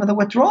there some of the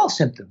withdrawal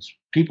symptoms.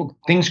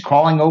 Things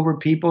crawling over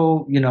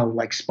people,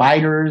 like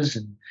spiders,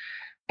 and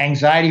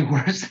anxiety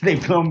worse than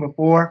they've known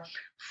before.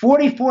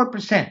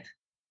 44%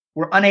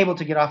 were unable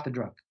to get off the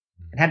drug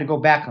and had to go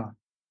back on.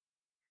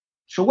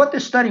 So what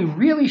the study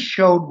really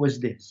showed was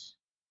this.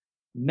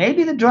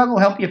 Maybe the drug will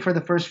help you for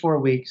the first 4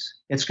 weeks.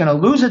 It's going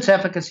to lose its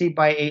efficacy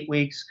by 8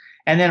 weeks.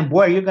 And then,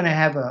 boy, you're going to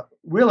have a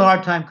real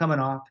hard time coming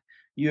off.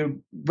 You're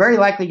very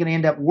likely going to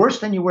end up worse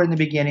than you were in the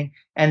beginning.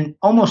 And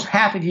almost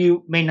half of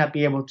you may not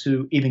be able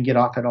to even get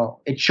off at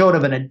all. It showed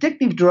of an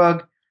addictive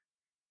drug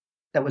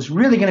that was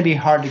really going to be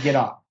hard to get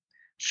off.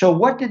 So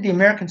what did the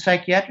American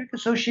Psychiatric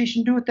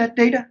Association do with that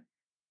data?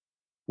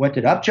 What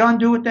did Upjohn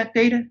do with that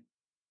data?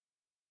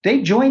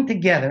 They joined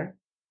together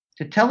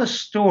to tell a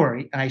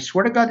story, and I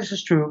swear to God this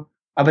is true,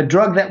 of a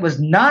drug that was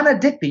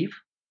non-addictive,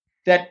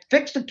 that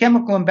fixed a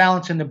chemical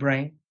imbalance in the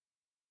brain,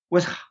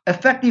 was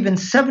effective in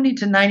 70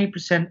 to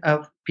 90%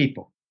 of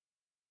people.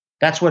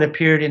 That's what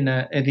appeared in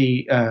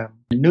the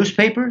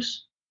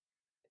newspapers.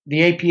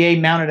 The APA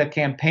mounted a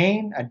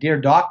campaign, a Dear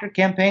Doctor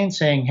campaign,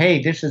 saying,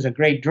 hey, this is a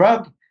great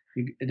drug.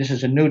 This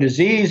is a new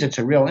disease. It's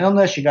a real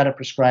illness. You got to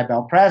prescribe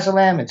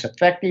alprazolam. It's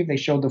effective. They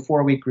showed the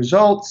 4-week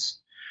results.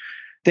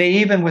 They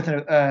even, with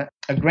a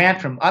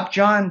grant from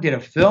Upjohn, did a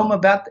film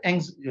about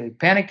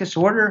panic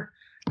disorder,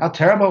 how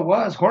terrible it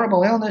was,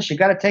 horrible illness. You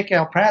got to take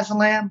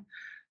alprazolam.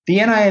 The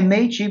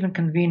NIMH even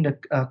convened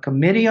a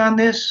committee on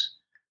this.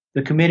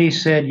 The committee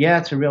said, yeah,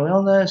 it's a real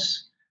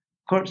illness.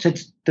 Of course,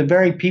 it's the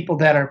very people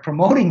that are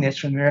promoting this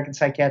from the American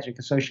Psychiatric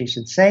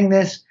Association saying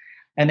this.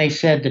 And they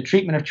said the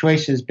treatment of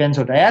choice is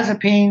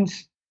benzodiazepines,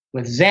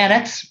 with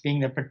Xanax being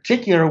the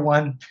particular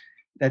one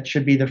that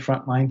should be the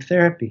frontline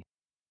therapy.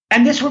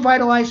 And this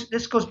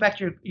goes back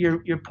to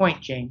your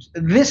point, James.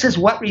 This is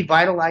what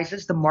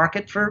revitalizes the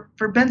market for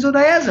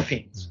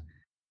benzodiazepines.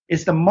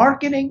 It's the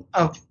marketing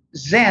of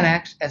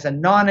Xanax as a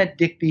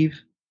non-addictive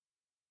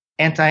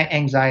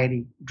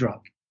anti-anxiety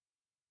drug,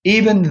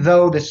 even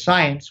though the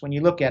science, when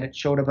you look at it,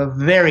 showed of a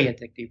very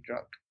addictive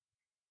drug.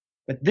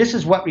 But this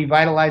is what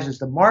revitalizes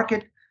the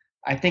market.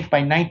 I think by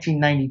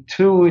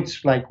 1992,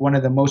 it's like one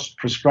of the most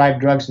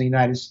prescribed drugs in the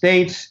United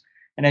States.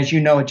 And as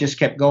you know, it just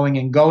kept going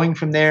and going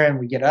from there. And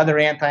we get other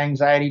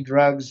anti-anxiety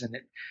drugs, and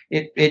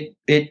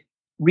it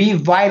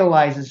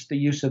revitalizes the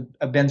use of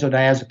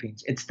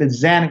benzodiazepines. It's the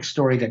Xanax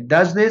story that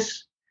does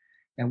this.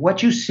 And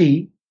what you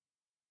see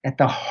at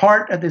the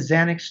heart of the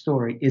Xanax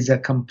story is a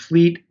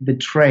complete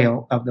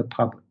betrayal of the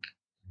public.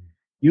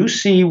 You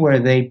see where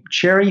they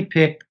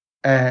cherry-picked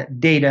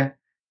data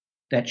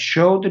that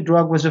showed the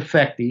drug was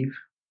effective,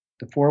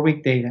 the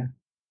 4-week data.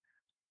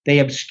 They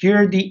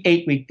obscured the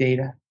 8-week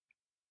data,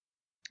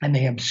 and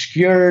they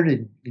obscured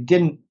and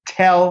didn't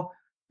tell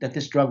that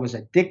this drug was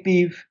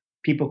addictive.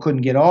 People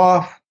couldn't get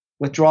off.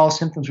 Withdrawal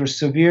symptoms were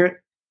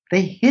severe.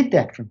 They hid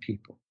that from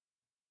people.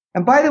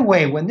 And by the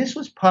way, when this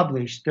was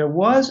published, there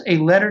was a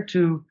letter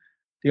to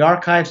the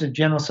Archives of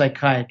General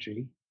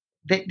Psychiatry.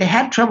 They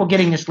had trouble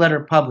getting this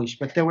letter published,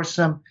 but there were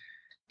some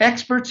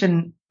experts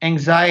in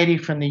anxiety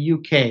from the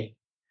UK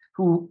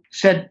who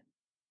said,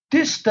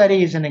 this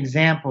study is an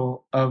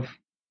example of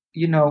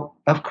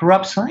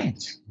corrupt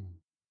science.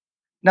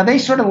 Now, they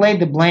sort of laid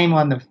the blame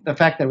on the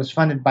fact that it was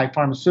funded by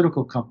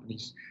pharmaceutical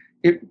companies.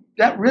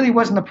 That really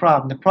wasn't the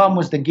problem. The problem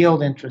was the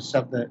guild interests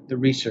of the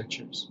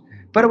researchers.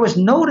 But it was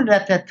noted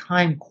at that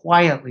time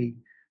quietly,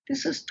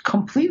 this is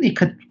completely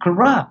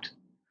corrupt.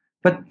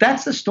 But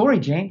that's the story,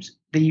 James.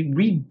 The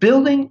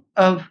rebuilding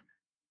of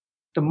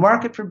the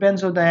market for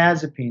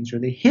benzodiazepines, or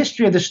the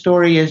history of the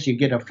story, is you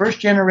get a first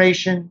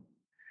generation,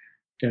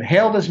 they're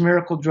hailed as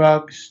miracle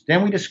drugs.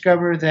 Then we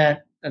discover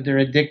that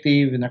they're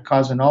addictive and they're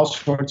causing all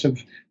sorts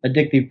of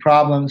addictive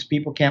problems.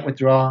 People can't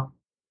withdraw.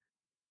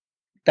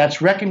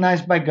 That's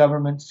recognized by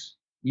governments,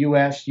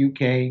 US,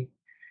 UK.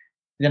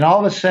 Then all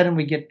of a sudden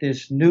we get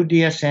this new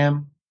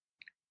DSM,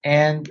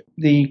 and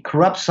the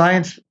corrupt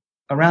science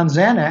around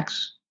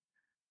Xanax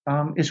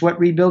is what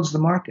rebuilds the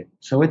market.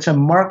 So it's a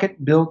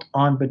market built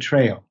on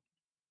betrayal.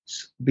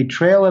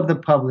 Betrayal of the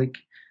public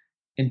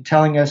in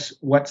telling us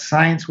what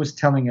science was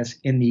telling us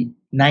in the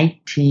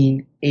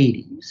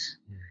 1980s.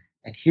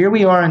 And here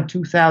we are in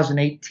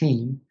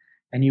 2018,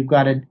 and you've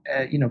got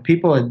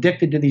people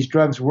addicted to these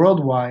drugs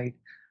worldwide.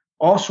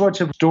 All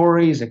sorts of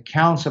stories,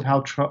 accounts of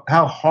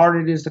how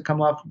hard it is to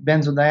come off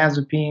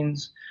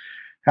benzodiazepines,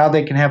 how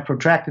they can have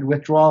protracted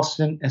withdrawal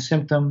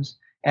symptoms,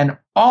 and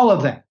all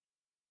of that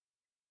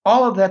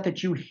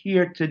you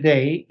hear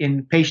today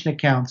in patient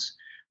accounts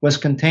was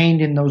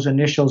contained in those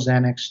initial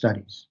Xanax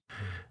studies.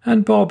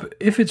 And Bob,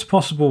 if it's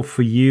possible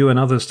for you and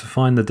others to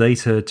find the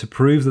data to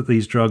prove that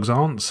these drugs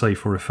aren't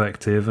safe or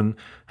effective and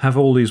have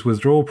all these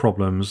withdrawal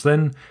problems,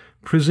 then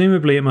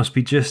presumably it must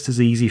be just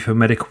as easy for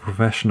medical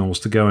professionals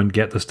to go and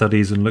get the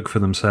studies and look for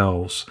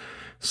themselves.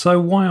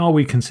 So why are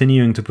we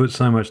continuing to put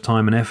so much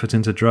time and effort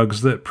into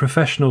drugs that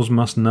professionals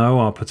must know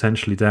are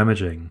potentially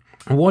damaging?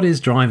 What is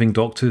driving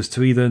doctors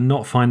to either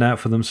not find out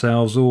for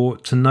themselves or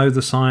to know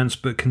the science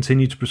but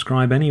continue to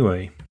prescribe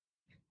anyway?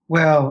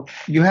 Well,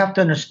 you have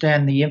to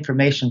understand the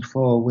information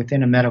flow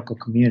within a medical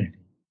community.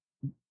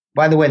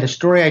 By the way, the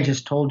story I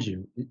just told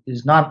you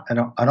is not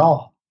at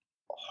all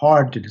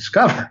hard to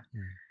discover.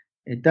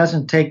 It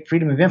doesn't take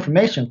freedom of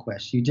information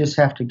requests. You just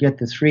have to get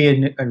the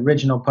 3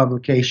 original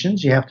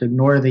publications. You have to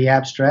ignore the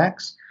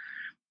abstracts.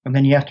 And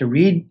then you have to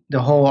read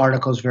the whole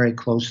articles very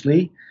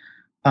closely.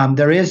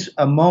 There is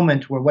a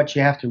moment where what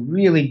you have to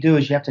really do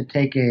is you have to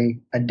take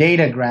a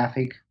data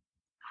graphic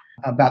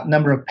about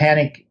number of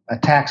panic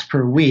attacks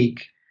per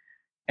week,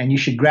 and you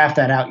should graph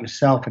that out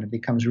yourself and it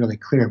becomes really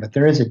clear. But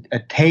there is a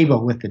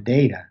table with the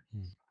data.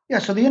 Yeah,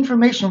 so the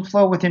information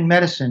flow within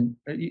medicine,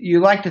 you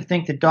like to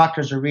think that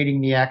doctors are reading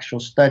the actual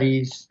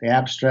studies, the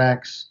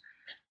abstracts,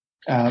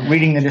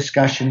 reading the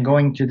discussion,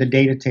 going to the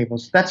data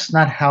tables. That's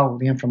not how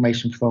the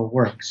information flow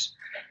works.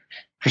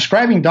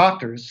 Prescribing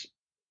doctors,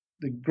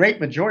 the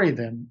great majority of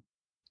them,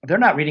 they're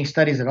not reading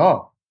studies at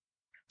all.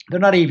 They're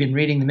not even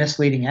reading the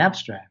misleading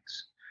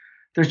abstracts.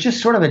 There's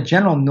just sort of a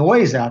general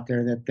noise out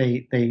there that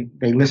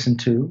they listen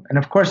to. And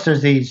of course,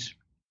 there's these,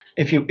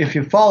 if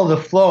you follow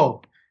the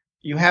flow,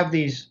 you have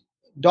these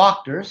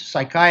doctors,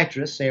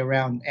 psychiatrists, say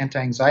around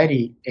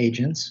anti-anxiety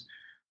agents,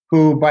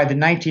 who by the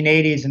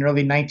 1980s and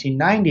early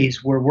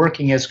 1990s were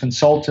working as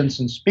consultants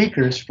and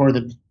speakers for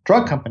the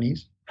drug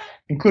companies,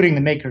 including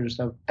the makers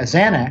of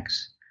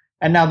Xanax.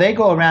 And now they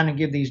go around and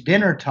give these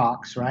dinner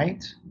talks,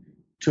 right,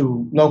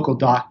 to local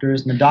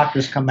doctors, and the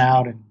doctors come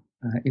out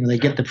and they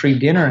get the free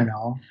dinner and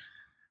all.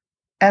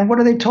 And what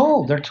are they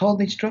told? They're told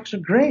these drugs are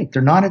great.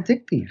 They're not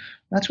addictive.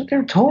 That's what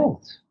they're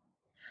told.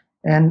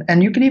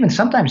 And you can even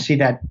sometimes see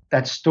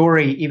that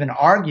story even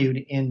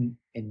argued in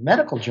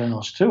medical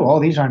journals too.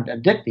 Oh, these aren't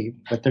addictive,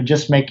 but they're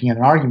just making an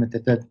argument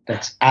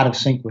that's out of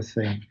sync with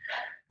the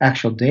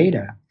actual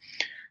data.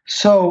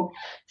 So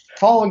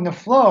following the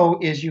flow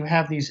is you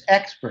have these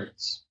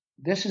experts.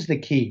 This is the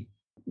key.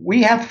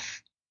 We have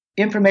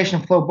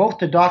information flow both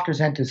to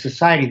doctors and to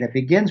society that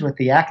begins with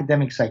the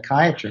academic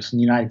psychiatrists in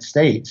the United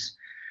States,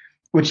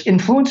 which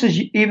influences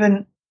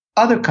even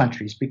other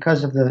countries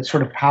because of the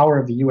sort of power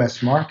of the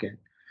U.S. market.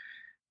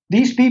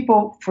 These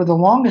people, for the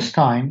longest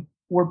time,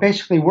 were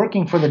basically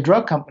working for the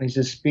drug companies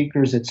as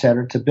speakers, et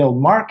cetera, to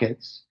build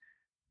markets.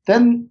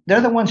 Then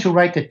they're the ones who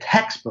write the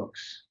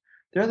textbooks.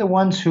 They're the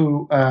ones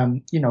who,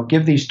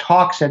 give these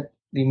talks at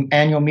the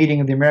annual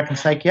meeting of the American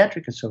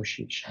Psychiatric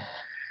Association.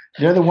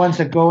 They're the ones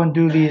that go and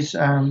do these,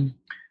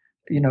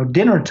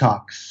 dinner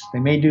talks. They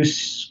may do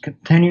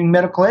continuing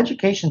medical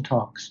education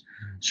talks.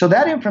 So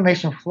that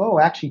information flow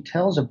actually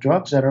tells of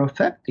drugs that are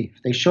effective.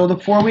 They show the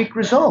 4-week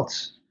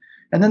results.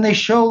 And then they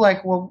show,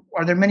 like, well,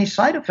 are there many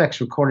side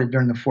effects recorded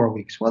during the 4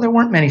 weeks? Well, there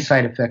weren't many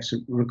side effects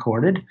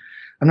recorded.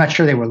 I'm not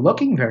sure they were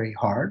looking very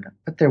hard,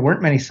 but there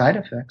weren't many side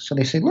effects. So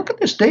they say, look at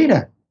this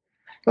data.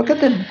 Look at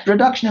the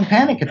reduction in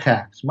panic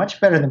attacks, much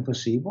better than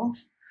placebo.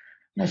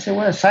 And I said,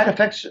 well, side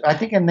effects, I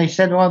think, and they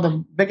said, well,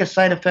 the biggest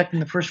side effect in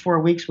the first 4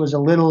 weeks was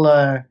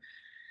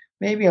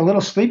maybe a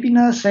little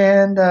sleepiness,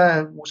 and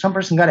some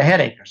person got a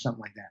headache or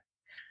something like that.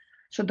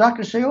 So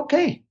doctors say,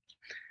 okay,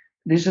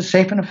 this is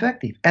safe and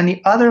effective. And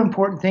the other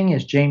important thing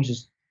is, James,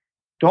 is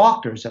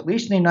doctors, at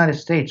least in the United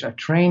States, are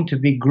trained to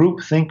be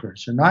group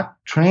thinkers. They're not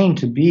trained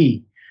to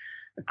be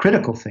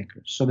critical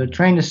thinkers. So they're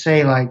trained to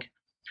say, like,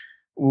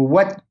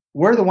 well,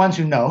 we're the ones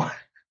who know.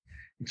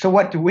 So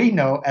what do we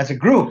know as a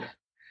group?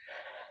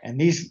 And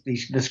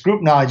this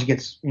group knowledge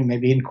gets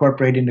maybe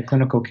incorporated into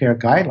clinical care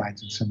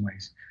guidelines in some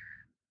ways.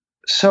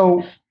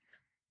 So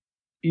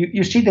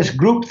you see this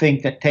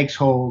groupthink that takes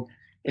hold.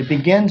 It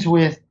begins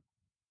with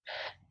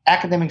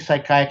academic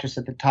psychiatrists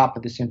at the top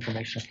of this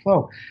information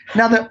flow.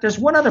 Now, there's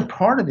one other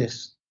part of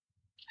this.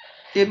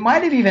 It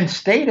might have even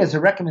stayed as a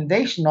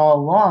recommendation all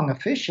along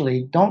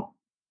officially. Don't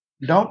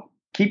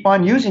keep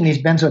on using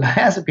these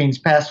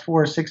benzodiazepines past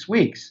 4 or 6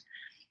 weeks.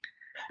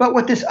 But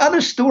with this other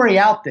story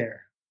out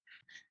there,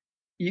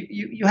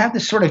 you have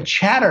this sort of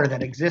chatter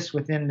that exists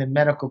within the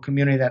medical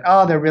community that,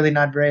 oh, they're really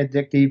not very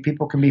addictive.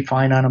 People can be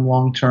fine on them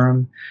long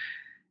term.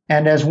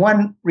 And as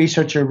one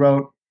researcher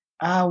wrote,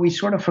 we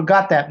sort of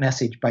forgot that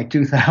message by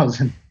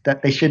 2000,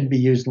 that they shouldn't be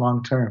used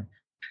long term.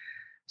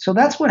 So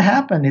that's what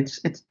happened.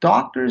 It's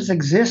doctors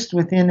exist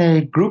within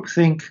a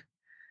groupthink,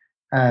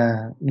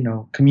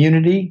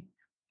 community.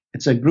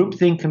 It's a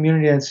groupthink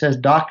community that says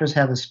doctors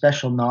have a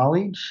special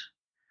knowledge.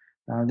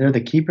 They're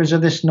the keepers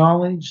of this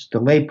knowledge.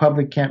 The lay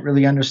public can't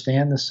really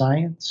understand the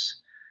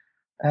science.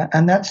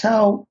 And that's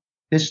how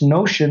this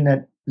notion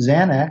that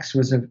Xanax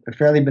was a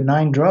fairly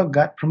benign drug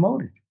got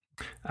promoted.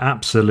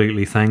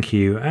 Absolutely, thank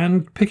you.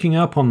 And picking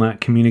up on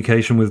that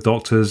communication with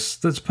doctors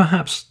that's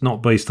perhaps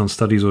not based on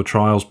studies or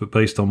trials, but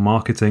based on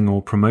marketing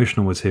or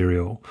promotional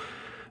material.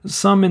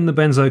 Some in the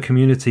benzo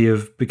community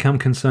have become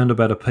concerned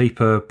about a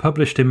paper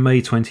published in May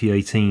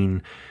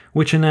 2018,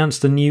 which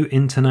announced a new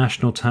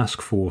international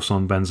task force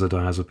on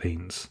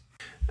benzodiazepines.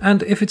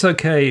 And if it's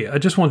okay, I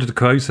just wanted to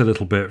quote a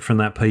little bit from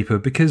that paper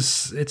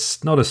because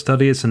it's not a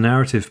study, it's a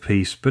narrative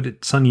piece, but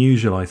it's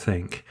unusual, I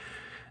think.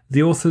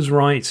 The authors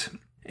write,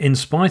 in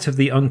spite of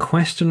the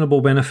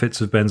unquestionable benefits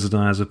of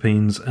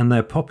benzodiazepines and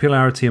their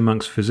popularity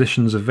amongst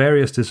physicians of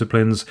various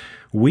disciplines,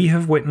 we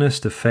have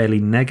witnessed a fairly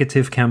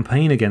negative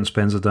campaign against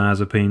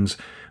benzodiazepines,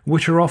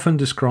 which are often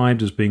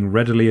described as being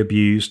readily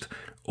abused,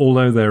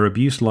 although their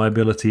abuse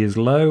liability is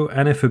low,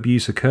 and if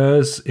abuse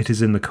occurs, it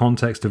is in the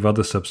context of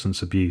other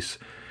substance abuse.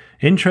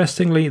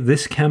 Interestingly,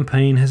 this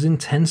campaign has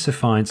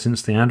intensified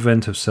since the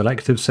advent of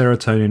selective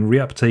serotonin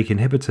reuptake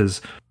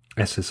inhibitors,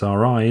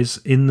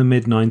 SSRIs, in the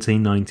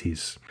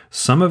mid-1990s.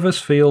 Some of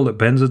us feel that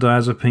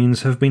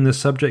benzodiazepines have been the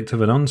subject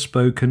of an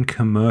unspoken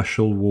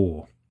commercial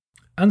war.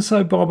 And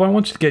so, Bob, I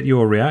wanted to get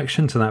your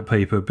reaction to that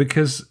paper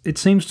because it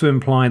seems to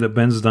imply that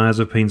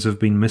benzodiazepines have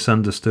been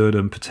misunderstood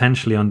and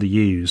potentially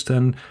underused,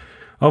 and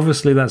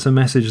obviously that's a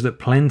message that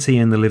plenty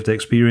in the lived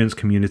experience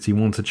community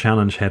want to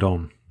challenge head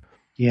on.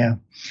 Yeah.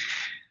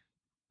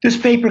 This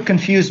paper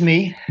confused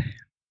me,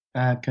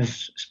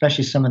 because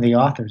especially some of the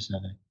authors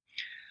of it.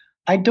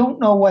 I don't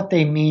know what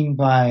they mean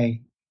by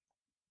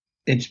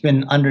it's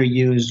been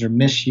underused or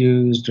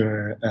misused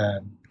or,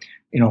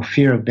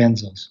 fear of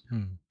benzos.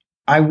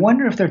 I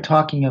wonder if they're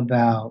talking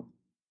about,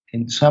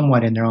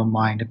 somewhat in their own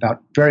mind,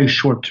 about very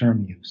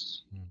short-term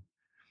use.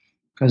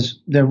 Because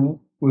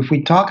if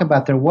we talk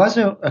about, there was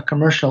a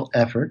commercial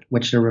effort,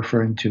 which they're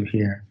referring to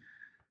here,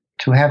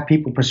 to have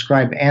people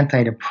prescribe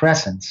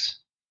antidepressants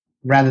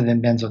rather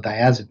than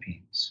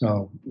benzodiazepines.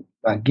 So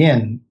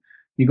again,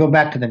 you go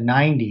back to the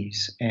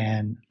 90s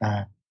and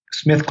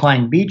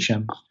SmithKline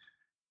Beecham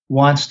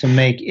wants to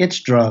make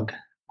its drug,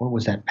 what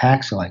was that,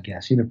 Paxil, I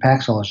guess, either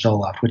Paxil or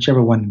Zoloft, whichever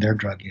one their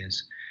drug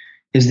is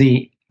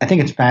I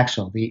think it's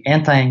Paxil, the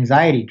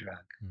anti-anxiety drug.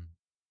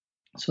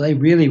 So they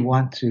really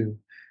want to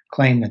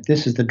claim that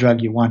this is the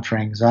drug you want for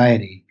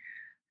anxiety.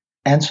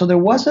 And so there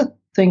was a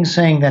thing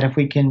saying that if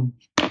we can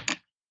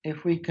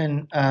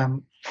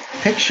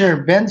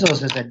picture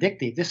benzos as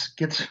addictive, this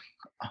gets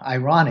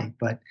ironic,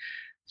 but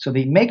so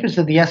the makers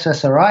of the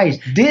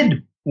SSRIs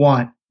did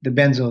want the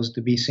benzos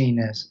to be seen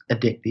as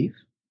addictive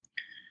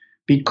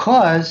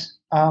because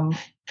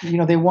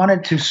they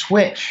wanted to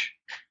switch,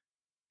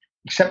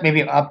 except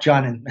maybe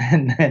Upjohn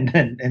and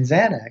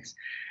Xanax.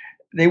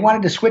 They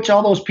wanted to switch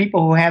all those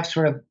people who have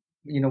sort of,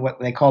 what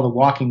they call the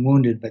walking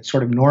wounded, but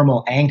sort of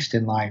normal angst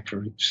in life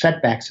or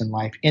setbacks in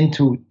life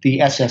into the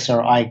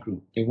SSRI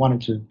group. They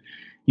wanted to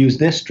use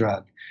this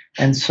drug.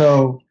 And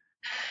so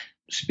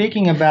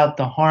speaking about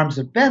the harms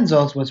of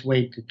benzos was a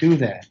way to do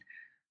that.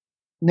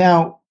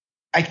 Now,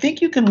 I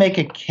think you can make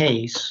a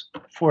case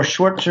for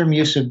short-term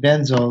use of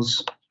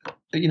benzos,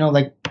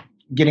 like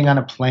getting on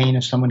a plane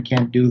if someone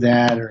can't do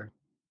that, or,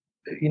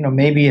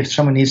 maybe if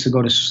someone needs to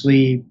go to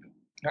sleep.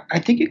 I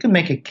think you can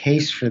make a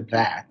case for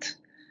that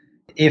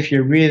if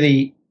you're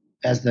really,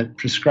 as the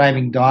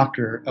prescribing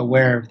doctor,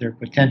 aware of their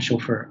potential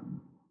for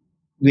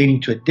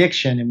leading to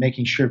addiction and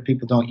making sure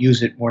people don't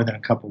use it more than a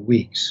couple of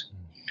weeks.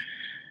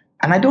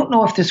 And I don't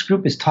know if this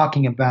group is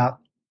talking about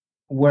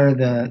where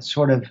the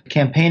sort of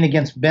campaign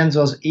against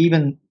benzos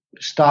even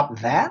stop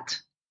that.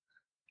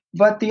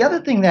 But the other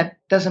thing that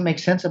doesn't make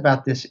sense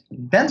about this,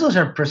 benzos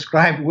are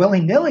prescribed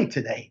willy-nilly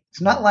today.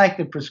 It's not like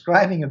the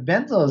prescribing of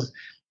benzos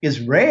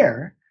is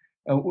rare.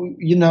 In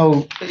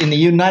the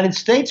United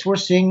States, we're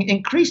seeing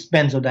increased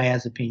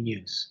benzodiazepine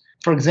use.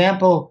 For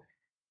example,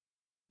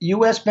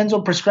 U.S.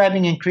 benzo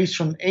prescribing increased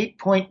from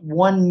 8.1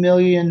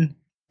 million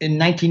in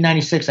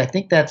 1996. I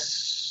think that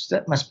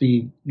must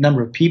be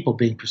number of people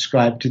being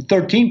prescribed, to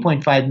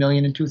 13.5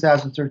 million in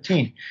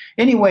 2013.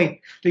 Anyway,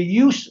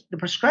 the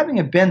prescribing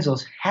of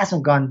benzos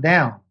hasn't gone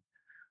down.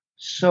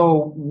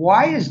 So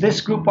why is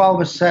this group all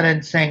of a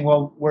sudden saying,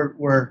 well,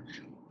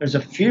 there's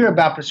a fear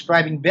about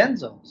prescribing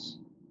benzos?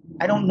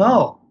 I don't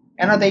know.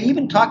 And are they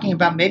even talking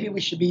about maybe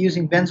we should be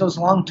using benzos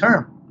long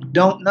term?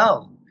 Don't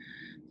know.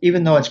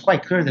 Even though it's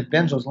quite clear that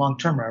benzos long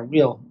term are a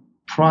real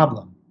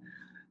problem.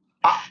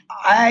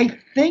 I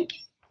think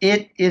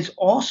it is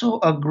also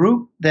a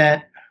group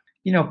that,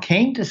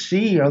 came to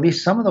see, or at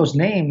least some of those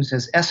names,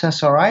 as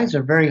SSRIs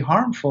are very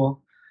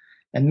harmful.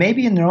 And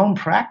maybe in their own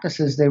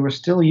practices, they were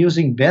still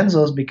using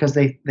benzos because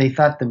they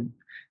thought the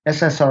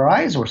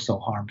SSRIs were so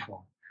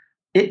harmful.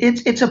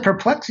 It's a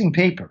perplexing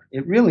paper.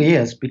 It really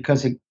is,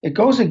 because it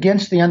goes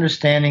against the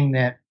understanding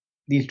that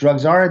these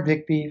drugs are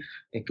addictive.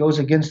 It goes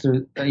against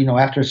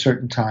after a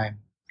certain time.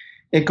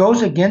 It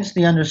goes against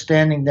the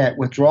understanding that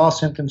withdrawal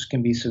symptoms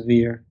can be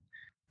severe.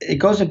 It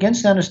goes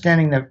against the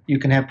understanding that you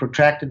can have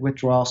protracted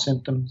withdrawal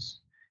symptoms.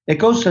 It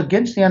goes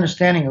against the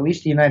understanding, at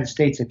least in the United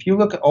States, if you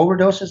look at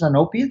overdoses on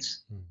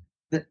opiates,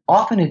 that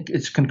often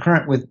it's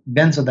concurrent with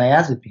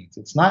benzodiazepines.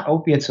 It's not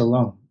opiates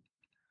alone.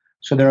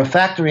 So they're a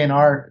factor in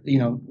our,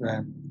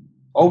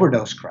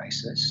 overdose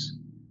crisis.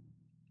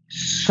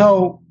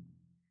 So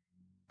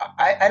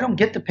I don't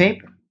get the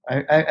paper.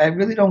 I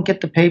really don't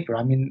get the paper.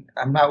 I mean,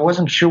 I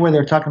wasn't sure whether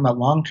they're talking about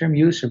long-term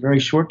use or very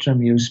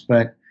short-term use,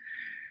 but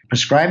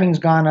prescribing's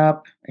gone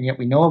up, and yet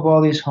we know of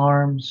all these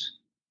harms.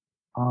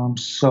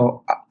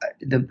 So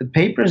the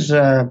paper's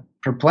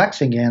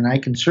perplexing, and I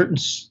can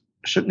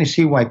certainly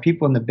see why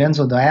people in the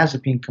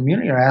benzodiazepine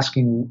community are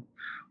asking,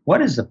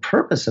 what is the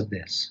purpose of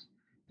this?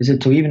 Is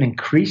it to even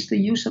increase the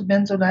use of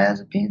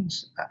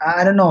benzodiazepines?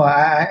 I don't know.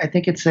 I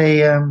think it's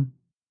a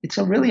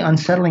really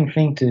unsettling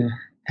thing to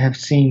have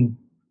seen,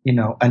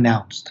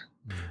 announced.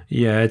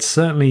 Yeah, it's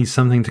certainly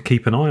something to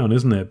keep an eye on,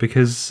 isn't it?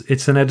 Because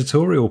it's an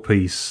editorial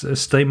piece, a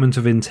statement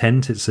of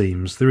intent, it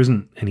seems. There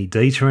isn't any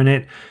data in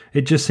it.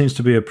 It just seems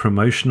to be a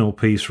promotional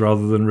piece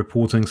rather than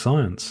reporting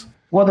science.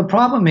 Well, the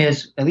problem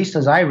is, at least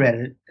as I read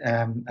it,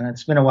 and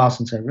it's been a while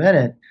since I read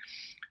it,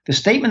 the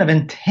statement of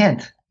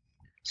intent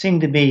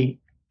seemed to be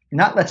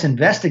not let's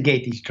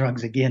investigate these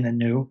drugs again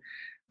anew,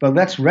 but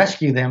let's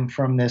rescue them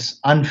from this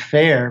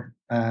unfair,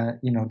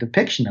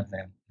 depiction of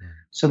them.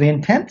 So the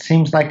intent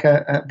seems like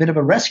a bit of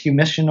a rescue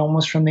mission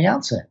almost from the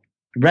outset,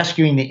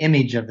 rescuing the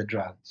image of the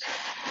drugs.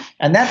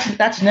 And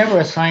that's never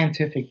a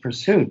scientific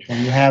pursuit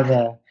when you have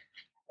a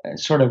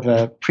sort of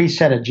a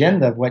preset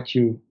agenda of what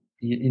you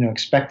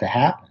expect to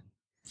happen.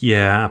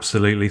 Yeah,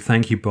 absolutely.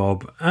 Thank you,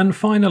 Bob. And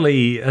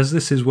finally, as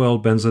this is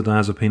World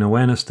Benzodiazepine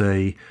Awareness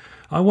Day,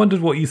 I wondered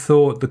what you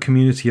thought the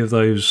community of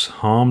those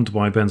harmed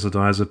by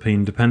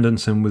benzodiazepine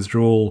dependence and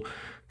withdrawal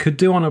could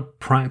do on a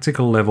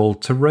practical level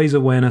to raise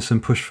awareness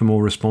and push for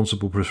more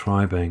responsible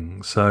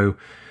prescribing. So,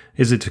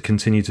 is it to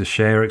continue to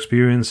share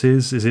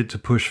experiences? Is it to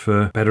push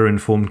for better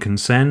informed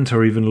consent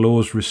or even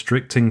laws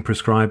restricting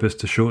prescribers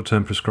to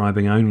short-term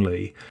prescribing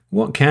only?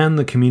 What can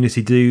the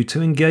community do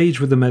to engage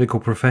with the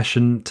medical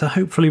profession to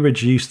hopefully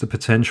reduce the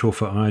potential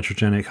for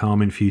iatrogenic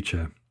harm in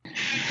future?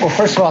 Well,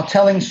 first of all,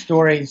 telling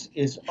stories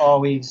is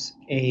always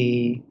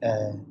a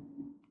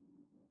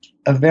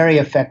very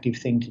effective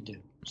thing to do.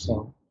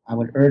 So I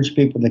would urge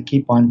people to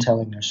keep on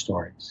telling their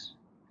stories.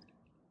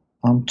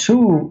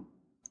 Two,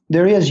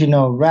 there is,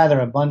 rather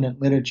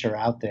abundant literature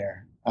out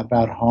there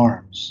about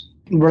harms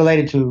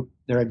related to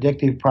their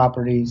addictive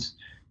properties,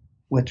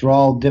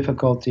 withdrawal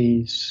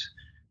difficulties,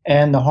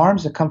 and the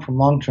harms that come from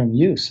long-term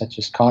use, such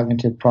as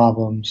cognitive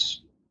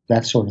problems,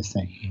 that sort of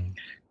thing.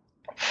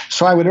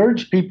 So I would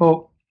urge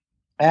people,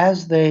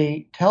 as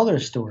they tell their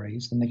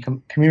stories, and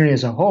the community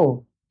as a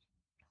whole,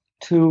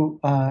 to,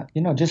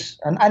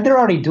 and they're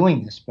already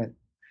doing this, but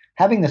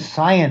having the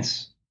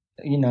science,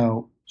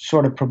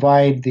 sort of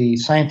provide the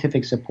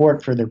scientific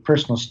support for their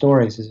personal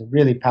stories is a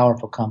really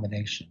powerful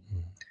combination.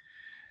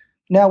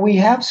 Now, we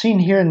have seen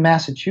here in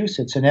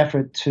Massachusetts an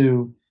effort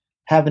to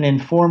have an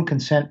informed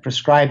consent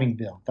prescribing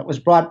bill that was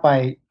brought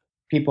by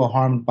people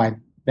harmed by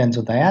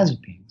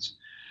benzodiazepines.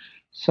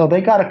 So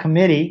they got a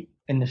committee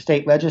in the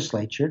state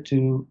legislature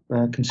to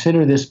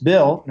consider this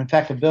bill. In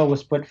fact, a bill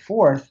was put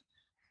forth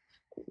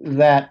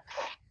that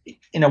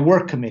in a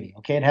work committee,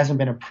 okay, it hasn't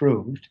been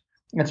approved.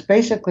 It's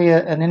basically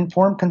an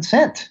informed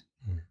consent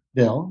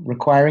bill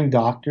requiring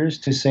doctors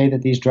to say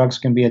that these drugs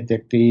can be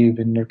addictive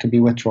and there could be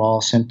withdrawal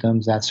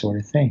symptoms, that sort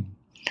of thing.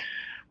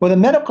 Well, the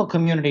medical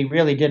community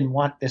really didn't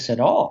want this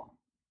at all.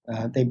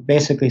 They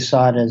basically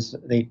saw it as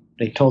they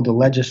told the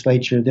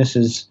legislature this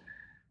is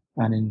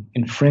an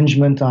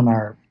infringement on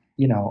our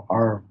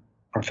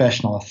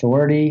professional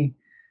authority.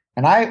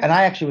 And I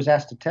actually was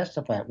asked to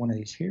testify at one of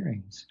these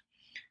hearings.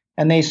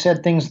 And they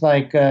said things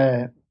like,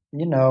 I've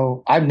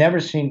never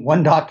seen,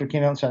 one doctor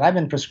came out and said, I've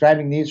been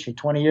prescribing these for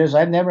 20 years.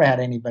 I've never had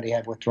anybody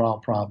have withdrawal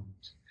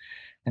problems.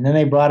 And then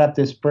they brought up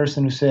this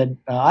person who said,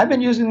 I've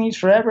been using these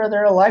forever.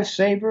 They're a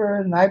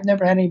lifesaver, and I've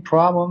never had any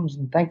problems.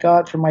 And thank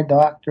God for my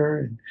doctor.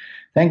 And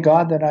thank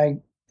God that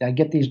I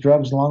get these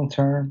drugs long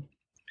term.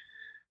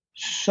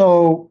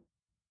 So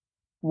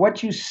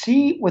what you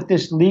see with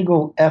this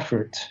legal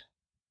effort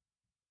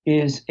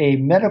is a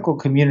medical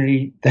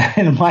community that,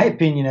 in my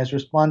opinion, has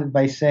responded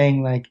by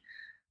saying, like,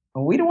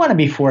 well, we don't want to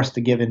be forced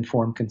to give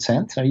informed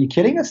consent. Are you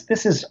kidding us?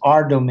 This is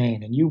our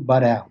domain, and you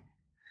butt out.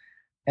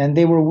 And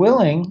they were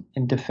willing,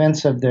 in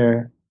defense of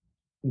their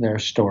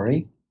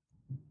story,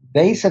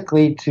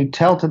 basically to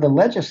tell to the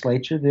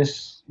legislature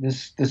this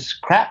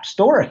crap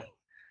story,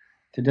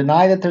 to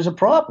deny that there's a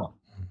problem.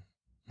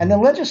 And the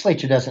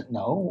legislature doesn't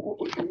know.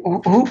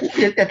 Who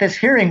at this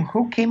hearing,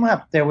 who came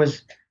up? There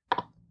was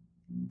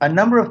a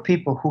number of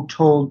people who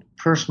told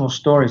personal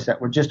stories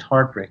that were just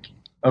heartbreaking,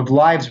 of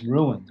lives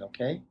ruined,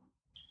 okay?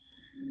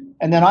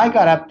 And then I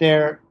got up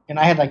there, and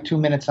I had like 2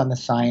 minutes on the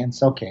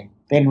science. Okay,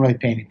 they didn't really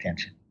pay any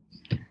attention.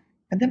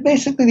 And then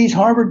basically these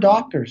Harvard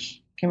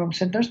doctors came up and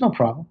said, there's no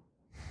problem.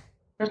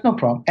 There's no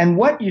problem. And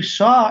what you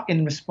saw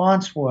in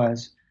response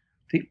was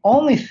the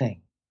only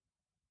thing,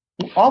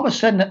 all of a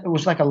sudden it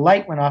was like a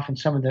light went off in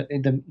some of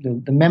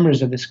the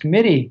members of this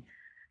committee.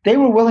 They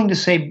were willing to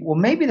say, well,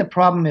 maybe the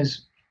problem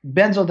is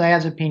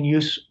benzodiazepine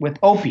use with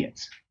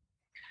opiates.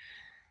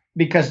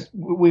 Because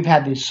we've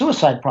had this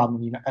suicide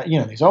problem,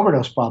 these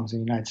overdose problems in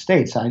the United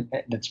States.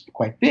 That's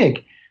quite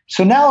big.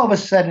 So now all of a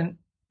sudden,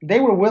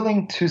 they were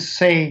willing to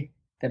say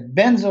that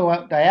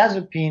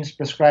benzodiazepines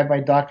prescribed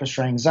by doctors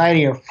for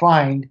anxiety are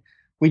fine.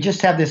 We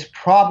just have this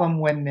problem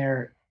when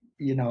they're,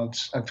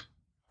 of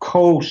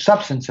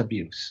co-substance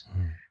abuse.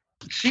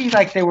 See,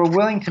 like they were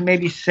willing to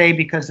maybe say,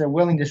 because they're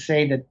willing to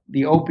say that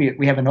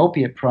we have an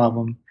opiate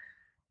problem,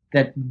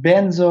 that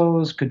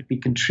benzos could be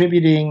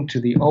contributing to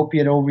the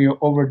opiate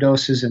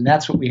overdoses, and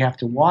that's what we have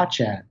to watch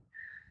at.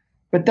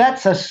 But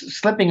that's us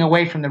slipping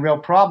away from the real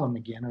problem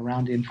again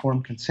around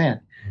informed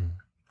consent.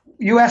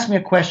 You asked me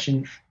a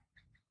question.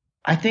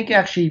 I think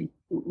actually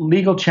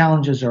legal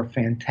challenges are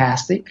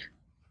fantastic.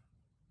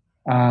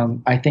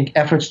 I think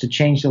efforts to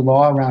change the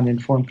law around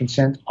informed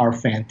consent are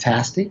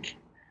fantastic.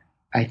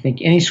 I think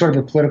any sort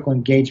of a political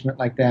engagement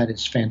like that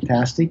is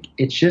fantastic.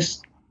 It's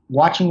just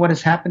watching what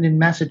has happened in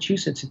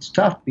Massachusetts, it's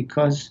tough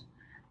because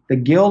the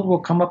guild will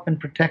come up and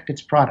protect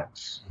its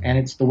products, and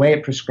it's the way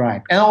it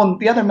prescribed. And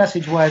the other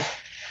message was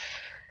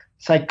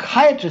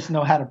psychiatrists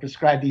know how to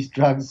prescribe these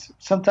drugs.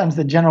 Sometimes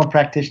the general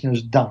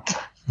practitioners don't.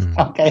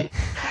 Okay?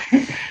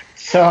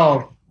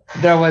 So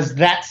there was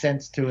that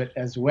sense to it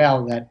as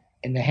well, that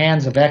in the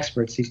hands of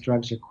experts, these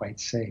drugs are quite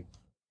safe.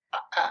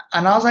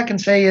 And all I can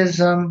say is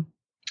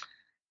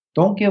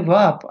don't give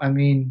up. I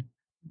mean,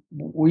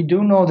 we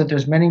do know that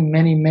there's many,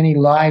 many, many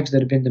lives that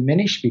have been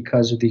diminished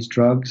because of these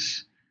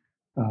drugs.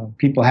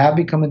 People have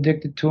become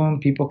addicted to them.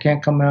 People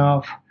can't come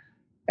off.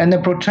 And the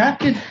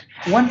protracted,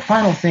 one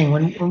final thing,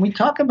 when we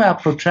talk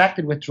about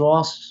protracted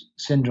withdrawal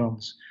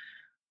syndromes,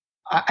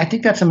 I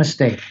think that's a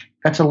mistake.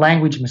 That's a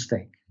language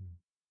mistake.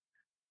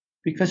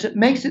 Because it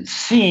makes it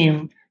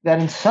seem that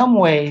in some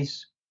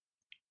ways,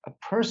 a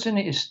person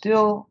is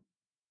still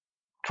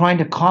trying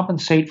to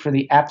compensate for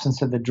the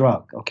absence of the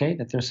drug, okay?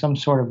 That there's some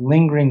sort of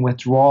lingering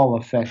withdrawal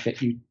effect,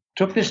 that you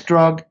took this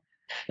drug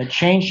that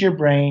changed your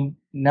brain,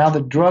 now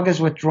the drug is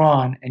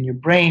withdrawn, and your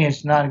brain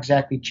is not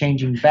exactly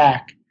changing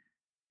back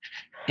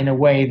in a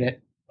way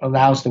that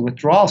allows the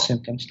withdrawal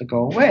symptoms to go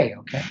away,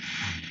 okay?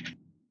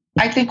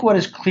 I think what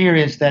is clear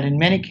is that in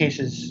many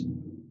cases,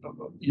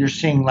 you're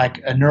seeing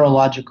like a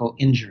neurological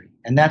injury,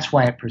 and that's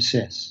why it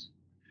persists.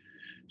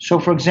 So,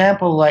 for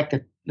example, like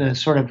the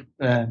sort of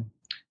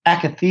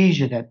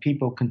akathisia that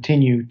people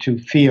continue to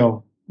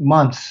feel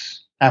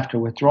months after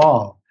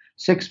withdrawal,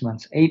 6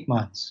 months, 8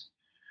 months.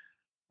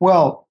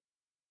 Well,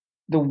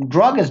 the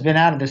drug has been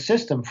out of the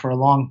system for a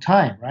long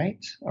time,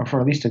 right? Or for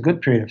at least a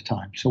good period of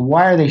time. So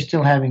why are they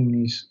still having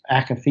these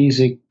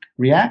akathisic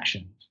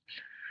reactions?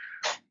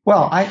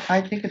 Well,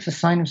 I think it's a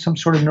sign of some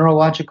sort of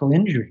neurological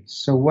injury.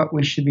 So what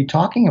we should be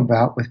talking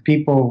about with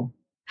people,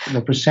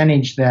 the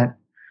percentage that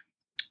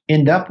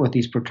end up with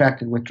these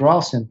protracted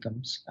withdrawal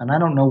symptoms, and I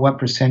don't know what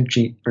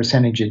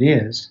percentage it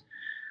is,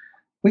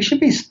 we should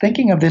be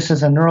thinking of this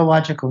as a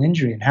neurological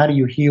injury, and how do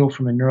you heal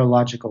from a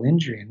neurological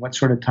injury, and what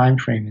sort of time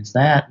frame is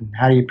that, and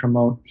how do you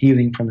promote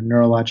healing from a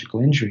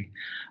neurological injury?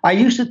 I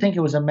used to think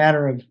it was a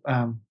matter of,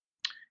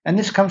 and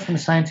this comes from the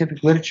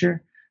scientific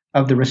literature,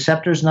 of the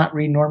receptors not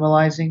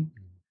renormalizing.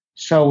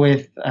 So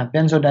with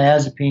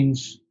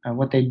benzodiazepines,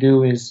 what they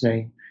do is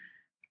they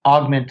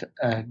augment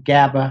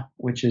GABA,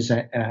 which is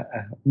a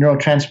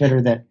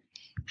neurotransmitter that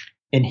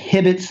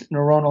inhibits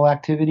neuronal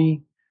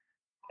activity.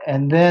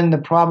 And then the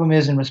problem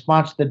is, in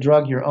response to the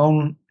drug, your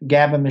own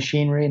GABA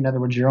machinery, in other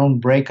words, your own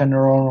brake on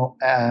neuronal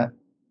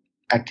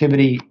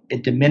activity,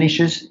 it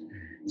diminishes.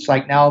 It's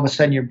like now all of a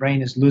sudden your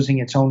brain is losing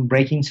its own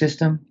braking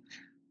system.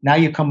 Now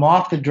you come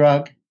off the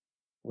drug,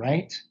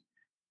 right?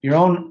 Your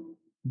own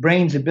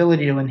brain's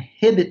ability to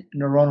inhibit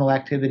neuronal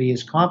activity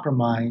is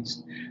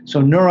compromised.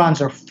 So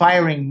neurons are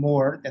firing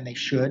more than they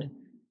should.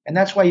 And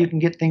that's why you can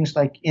get things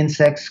like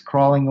insects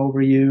crawling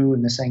over you,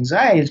 and this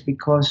anxiety is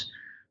because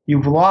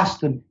you've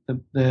lost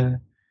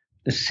the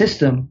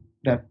system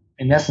that,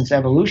 in essence,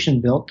 evolution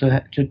built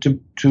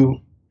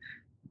to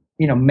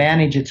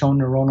manage its own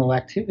neuronal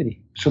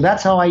activity. So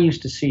that's how I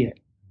used to see it,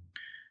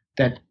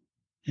 that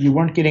you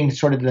weren't getting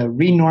sort of the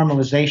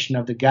renormalization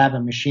of the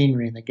GABA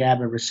machinery and the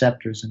GABA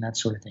receptors and that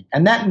sort of thing.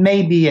 And that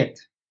may be it.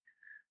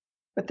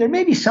 But there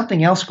may be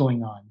something else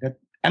going on.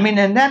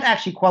 And that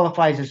actually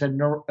qualifies as a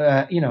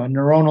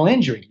neuronal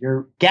injury.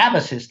 Your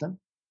GABA system,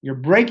 your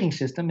braking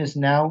system, is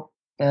now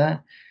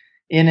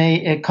in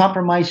a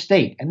compromised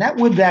state. And that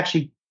would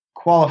actually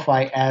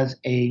qualify as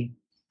a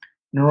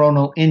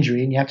neuronal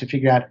injury. And you have to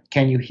figure out,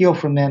 can you heal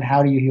from that?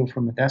 How do you heal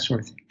from it? That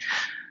sort of thing.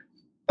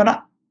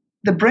 But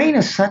the brain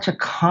is such a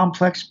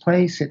complex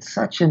place. It's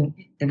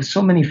there's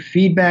so many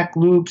feedback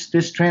loops.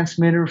 This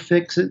transmitter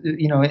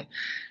it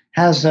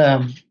has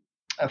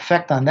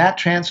effect on that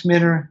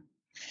transmitter.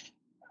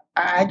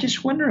 I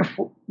just wonder if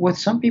with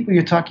some people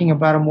you're talking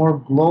about a more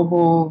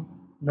global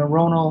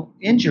neuronal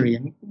injury.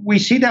 And we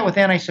see that with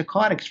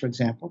antipsychotics, for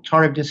example,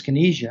 tardive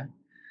dyskinesia,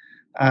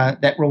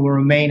 that will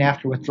remain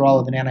after withdrawal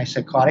of an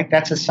antipsychotic.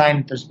 That's a sign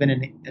that there's been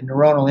a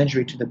neuronal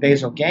injury to the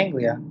basal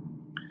ganglia.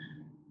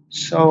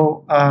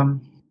 So,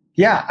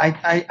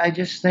 I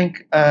just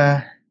think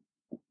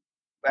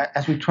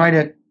as we try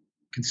to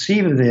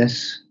conceive of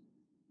this,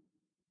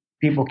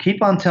 people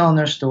keep on telling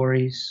their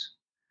stories,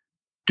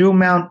 do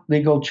mount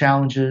legal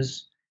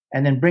challenges,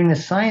 and then bring the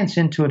science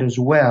into it as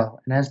well.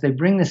 And as they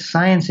bring the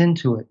science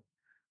into it,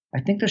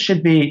 I think there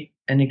should be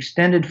an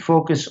extended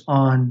focus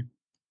on,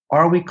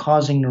 are we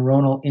causing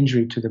neuronal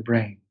injury to the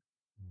brain?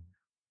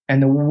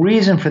 And the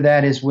reason for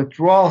that is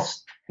withdrawal.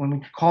 When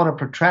we call it a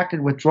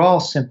protracted withdrawal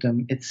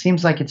symptom, it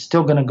seems like it's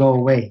still going to go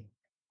away,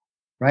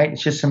 right?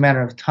 It's just a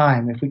matter of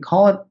time. If we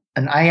call it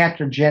an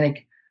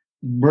iatrogenic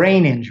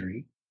brain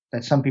injury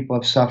that some people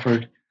have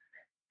suffered,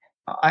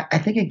 I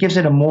think it gives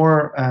it a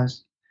more,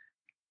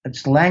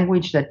 it's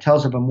language that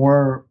tells of a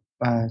more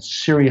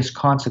serious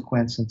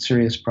consequence and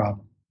serious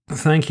problem.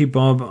 Thank you,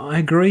 Bob. I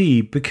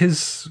agree.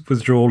 Because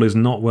withdrawal is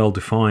not well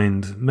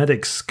defined,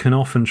 medics can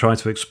often try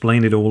to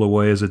explain it all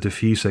away as a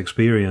diffuse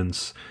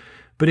experience.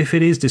 But if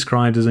it is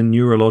described as a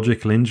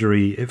neurological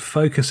injury, it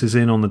focuses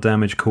in on the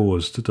damage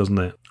caused, doesn't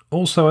it?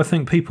 Also, I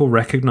think people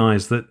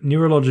recognise that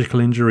neurological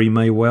injury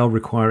may well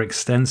require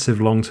extensive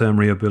long-term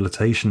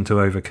rehabilitation to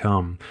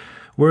overcome,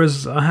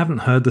 whereas I haven't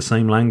heard the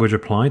same language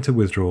applied to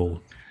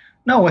withdrawal.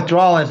 No,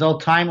 withdrawal is,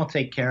 time will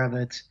take care of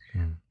it.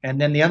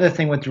 And then the other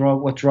thing with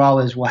withdrawal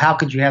is, well, how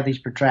could you have these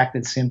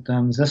protracted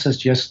symptoms? This is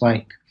just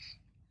like,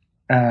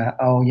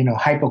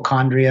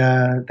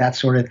 hypochondria, that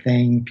sort of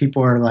thing.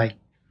 People are like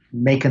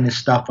making this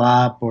stuff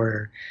up,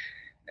 or,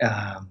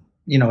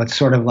 it's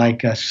sort of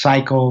like a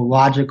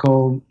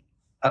psychological,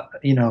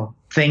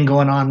 thing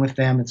going on with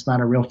them. It's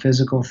not a real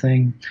physical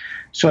thing.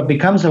 So it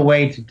becomes a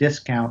way to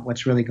discount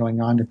what's really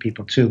going on to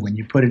people too, when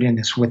you put it in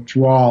this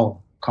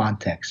withdrawal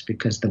context,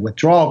 because the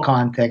withdrawal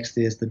context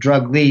is the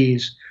drug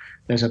leaves,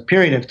 there's a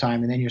period of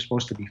time, and then you're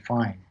supposed to be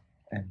fine.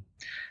 And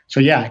so,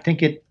 I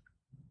think it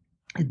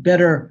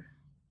better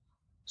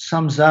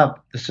sums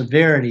up the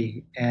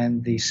severity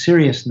and the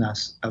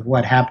seriousness of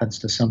what happens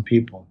to some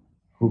people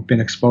who've been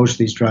exposed to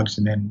these drugs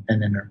and then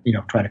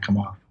try to come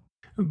off.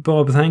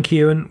 Bob, thank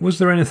you. And was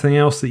there anything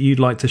else that you'd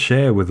like to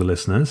share with the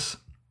listeners?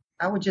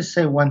 I would just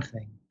say one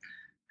thing.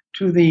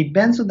 To the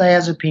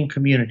benzodiazepine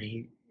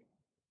community,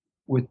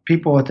 with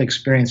people with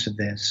experience of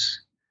this,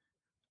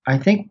 I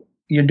think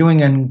you're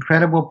doing an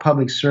incredible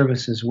public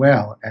service as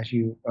well, as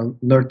you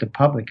alert the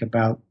public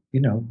about,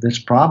 this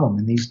problem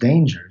and these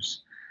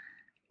dangers.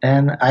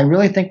 And I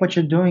really think what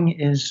you're doing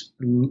is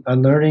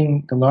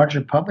alerting the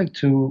larger public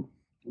to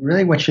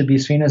really what should be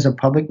seen as a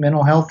public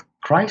mental health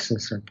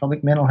crisis, or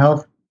public mental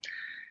health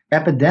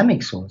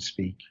epidemic, so to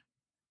speak.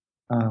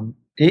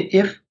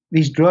 If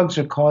these drugs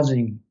are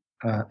causing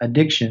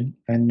addiction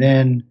and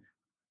then,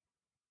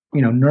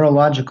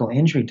 neurological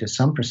injury to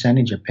some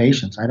percentage of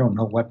patients, I don't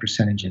know what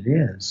percentage it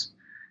is,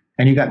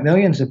 and you got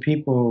millions of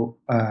people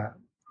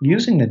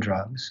using the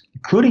drugs,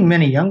 including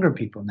many younger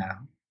people now,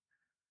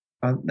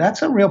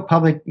 that's a real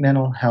public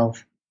mental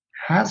health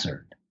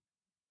hazard.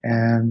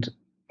 And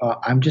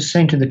I'm just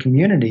saying to the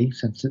community,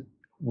 since it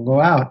will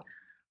go out,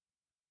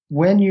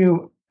 when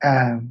you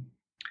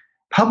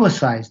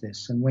publicize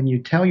this and when you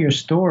tell your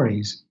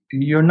stories,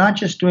 you're not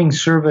just doing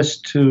service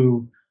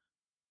to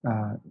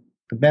the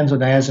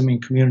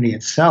benzodiazepine community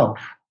itself.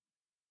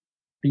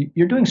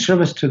 You're doing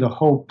service to the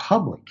whole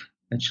public.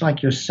 It's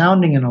like you're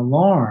sounding an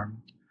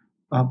alarm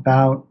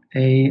about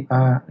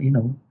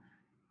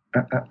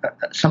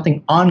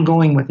something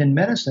ongoing within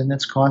medicine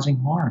that's causing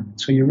harm.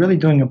 So you're really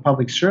doing a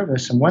public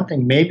service. And one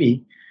thing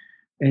maybe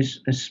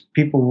is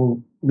people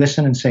will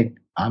listen and say,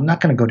 I'm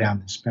not going to go down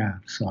this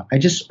path. So I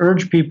just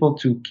urge people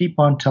to keep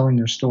on telling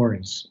their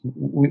stories.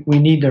 We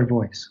need their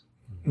voice.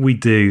 We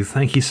do.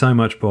 Thank you so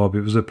much, Bob.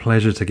 It was a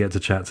pleasure to get to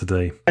chat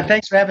today.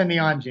 Thanks for having me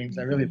on, James.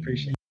 I really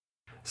appreciate it.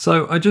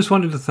 So I just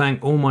wanted to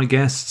thank all my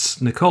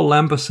guests, Nicole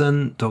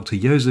Lamberson, Dr.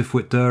 Joseph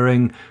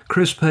Witt-Doerring,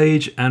 Chris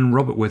Page, and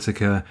Robert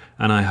Whittaker,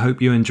 and I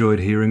hope you enjoyed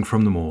hearing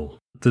from them all.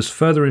 There's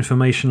further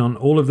information on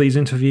all of these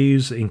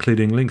interviews,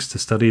 including links to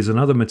studies and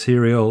other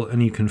material,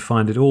 and you can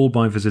find it all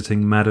by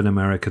visiting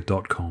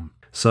madinamerica.com.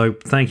 So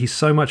thank you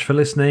so much for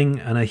listening,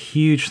 and a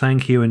huge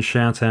thank you and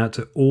shout out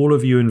to all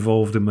of you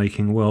involved in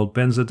making World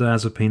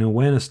Benzodiazepine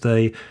Awareness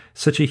Day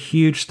such a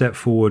huge step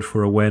forward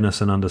for awareness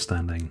and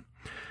understanding.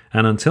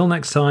 And until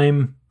next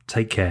time,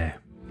 take care.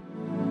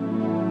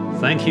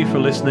 Thank you for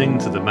listening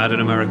to the Mad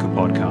in America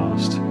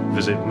podcast.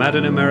 Visit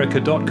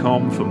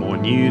madinamerica.com for more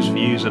news,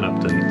 views, and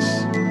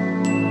updates.